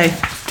says so.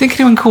 Think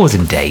anyone calls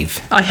him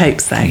Dave? I hope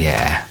so.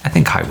 Yeah, I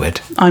think I would.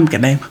 I'm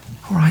going to.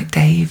 All right,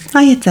 Dave.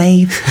 Hiya,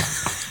 Dave.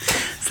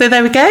 So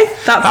there we go.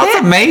 That's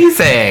it.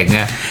 Amazing.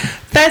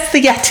 There's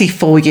the Yeti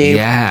for you.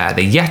 Yeah,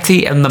 the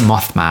Yeti and the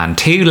Mothman,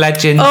 2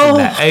 legends in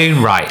their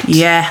own right.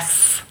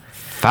 Yes.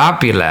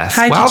 Fabulous.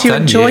 How well did you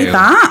done, enjoy you.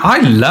 that? I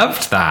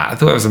loved that. I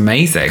thought it was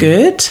amazing.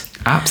 Good.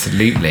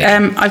 Absolutely.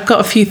 I've got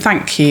a few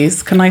thank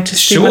yous. Can I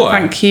just do Sure. my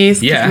thank yous?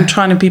 'Cause Yeah. I'm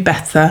trying to be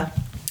better.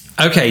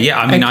 Okay, yeah,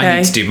 I mean, I Okay.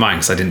 need to do mine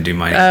because I didn't do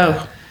mine.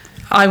 Oh,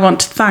 I want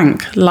to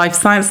thank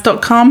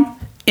LifeScience.com,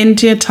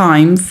 India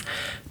Times,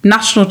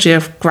 National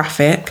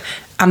Geographic,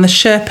 and the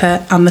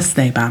Sherpa and the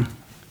Snowman.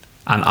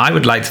 And I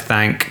would like to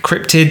thank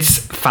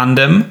Cryptids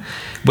Fandom,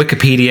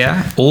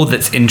 Wikipedia, All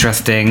That's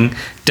Interesting,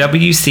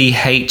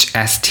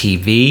 WCHS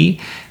TV,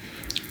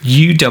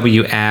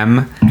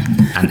 UWM,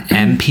 and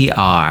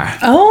NPR.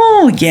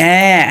 Oh,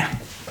 yeah.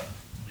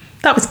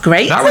 That was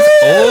great. That was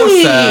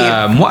Whee!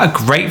 awesome. What a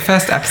great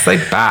first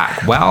episode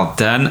back. Well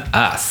done,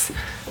 us.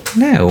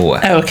 No.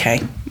 Oh,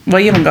 okay.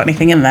 Well, you haven't got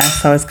anything in there,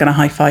 so I was going to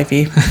high five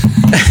you.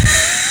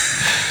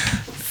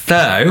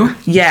 So,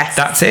 Yes.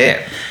 that's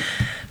it.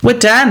 We're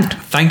done.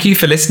 Thank you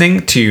for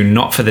listening to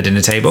Not for the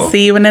Dinner Table.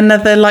 See you in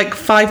another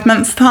 5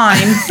 months' time.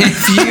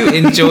 If you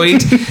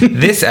enjoyed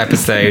this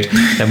episode,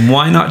 then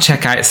why not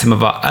check out some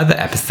of our other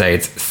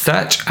episodes,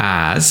 such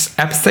as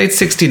episode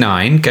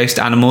 69, Ghost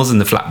Animals and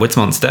the Flatwoods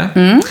Monster,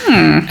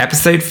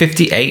 episode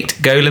 58,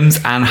 Golems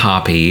and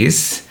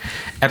Harpies,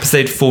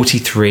 episode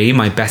 43,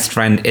 My Best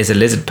Friend is a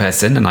Lizard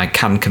Person, and I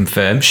can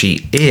confirm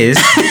she is,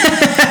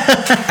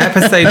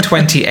 episode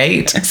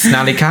 28,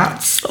 Snally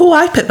Cats, Oh,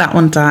 I put that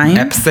one down.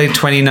 episode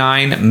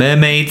 29,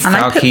 Mermaids, And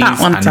I put that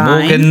Falkies one and down.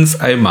 Morgans,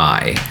 Oh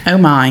My, Oh,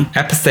 my.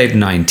 episode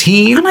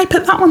 19, And I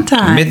put that one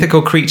down.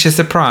 Mythical Creature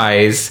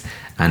Surprise,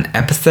 and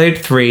episode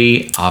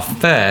 3, our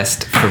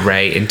first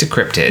foray into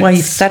cryptids. Well,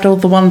 you've said all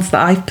the ones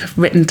that I've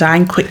written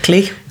down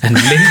quickly. And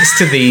links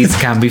to these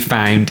can be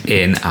found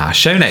in our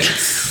show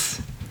notes.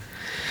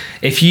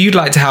 If you'd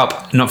like to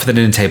help Not for the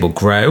Dinner Table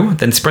grow,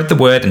 then spread the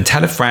word and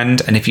tell a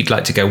friend. And if you'd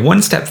like to go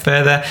one step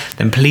further,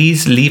 then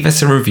please leave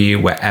us a review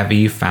wherever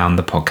you found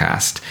the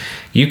podcast.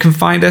 You can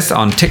find us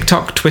on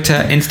TikTok,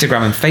 Twitter,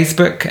 Instagram, and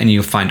Facebook, and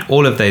you'll find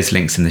all of those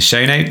links in the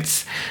show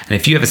notes. And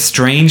if you have a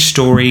strange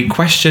story,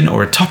 question,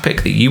 or a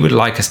topic that you would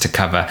like us to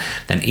cover,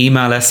 then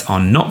email us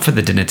on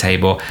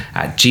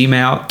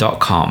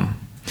notforthedinnertable@gmail.com.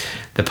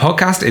 The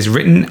podcast is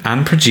written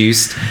and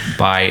produced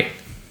by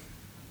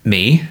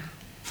me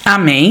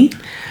And me.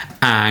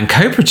 and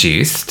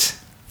co-produced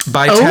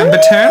by Temba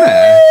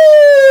Turner.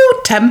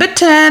 Ooh, Temba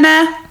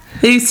Turner.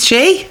 Who's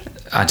she?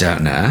 I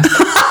don't know.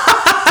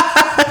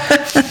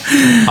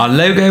 Our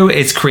logo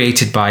is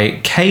created by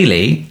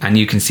Kaylee, and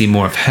you can see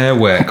more of her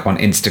work on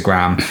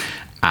Instagram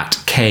at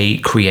K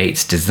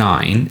Creates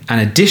Design, and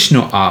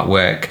additional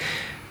artwork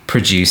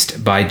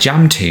produced by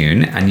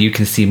Jamtoon, and you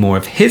can see more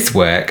of his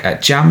work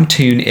at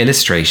Jamtoon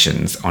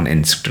Illustrations on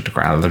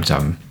Instagram.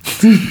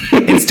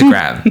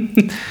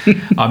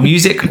 Our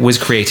music was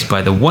created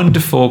by the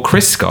wonderful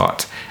Chris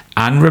Scott,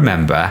 and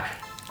remember,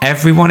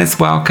 everyone is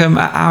welcome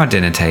at our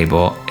dinner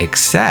table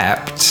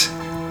except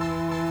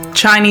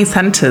Chinese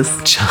hunters.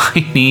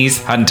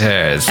 Chinese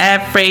hunters.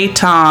 Every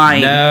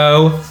time.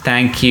 No,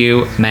 thank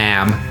you,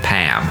 ma'am,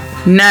 Pam.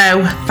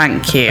 No,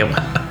 thank you.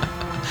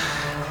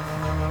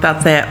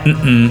 That's it.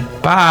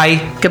 Bye.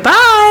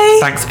 Goodbye.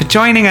 Thanks for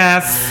joining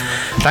us.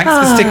 Thanks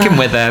for sticking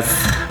with us.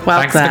 Well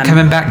Thanks done. for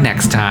coming back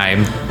next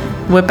time.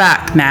 We're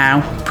back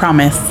now.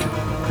 Promise.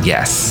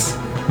 Yes.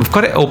 We've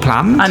got it all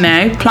planned. I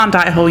know. Planned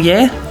out a whole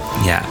year.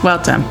 Yeah. Well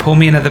done. Pour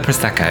me another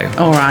Prosecco.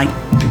 All right.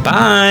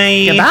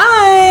 Bye.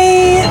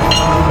 Goodbye.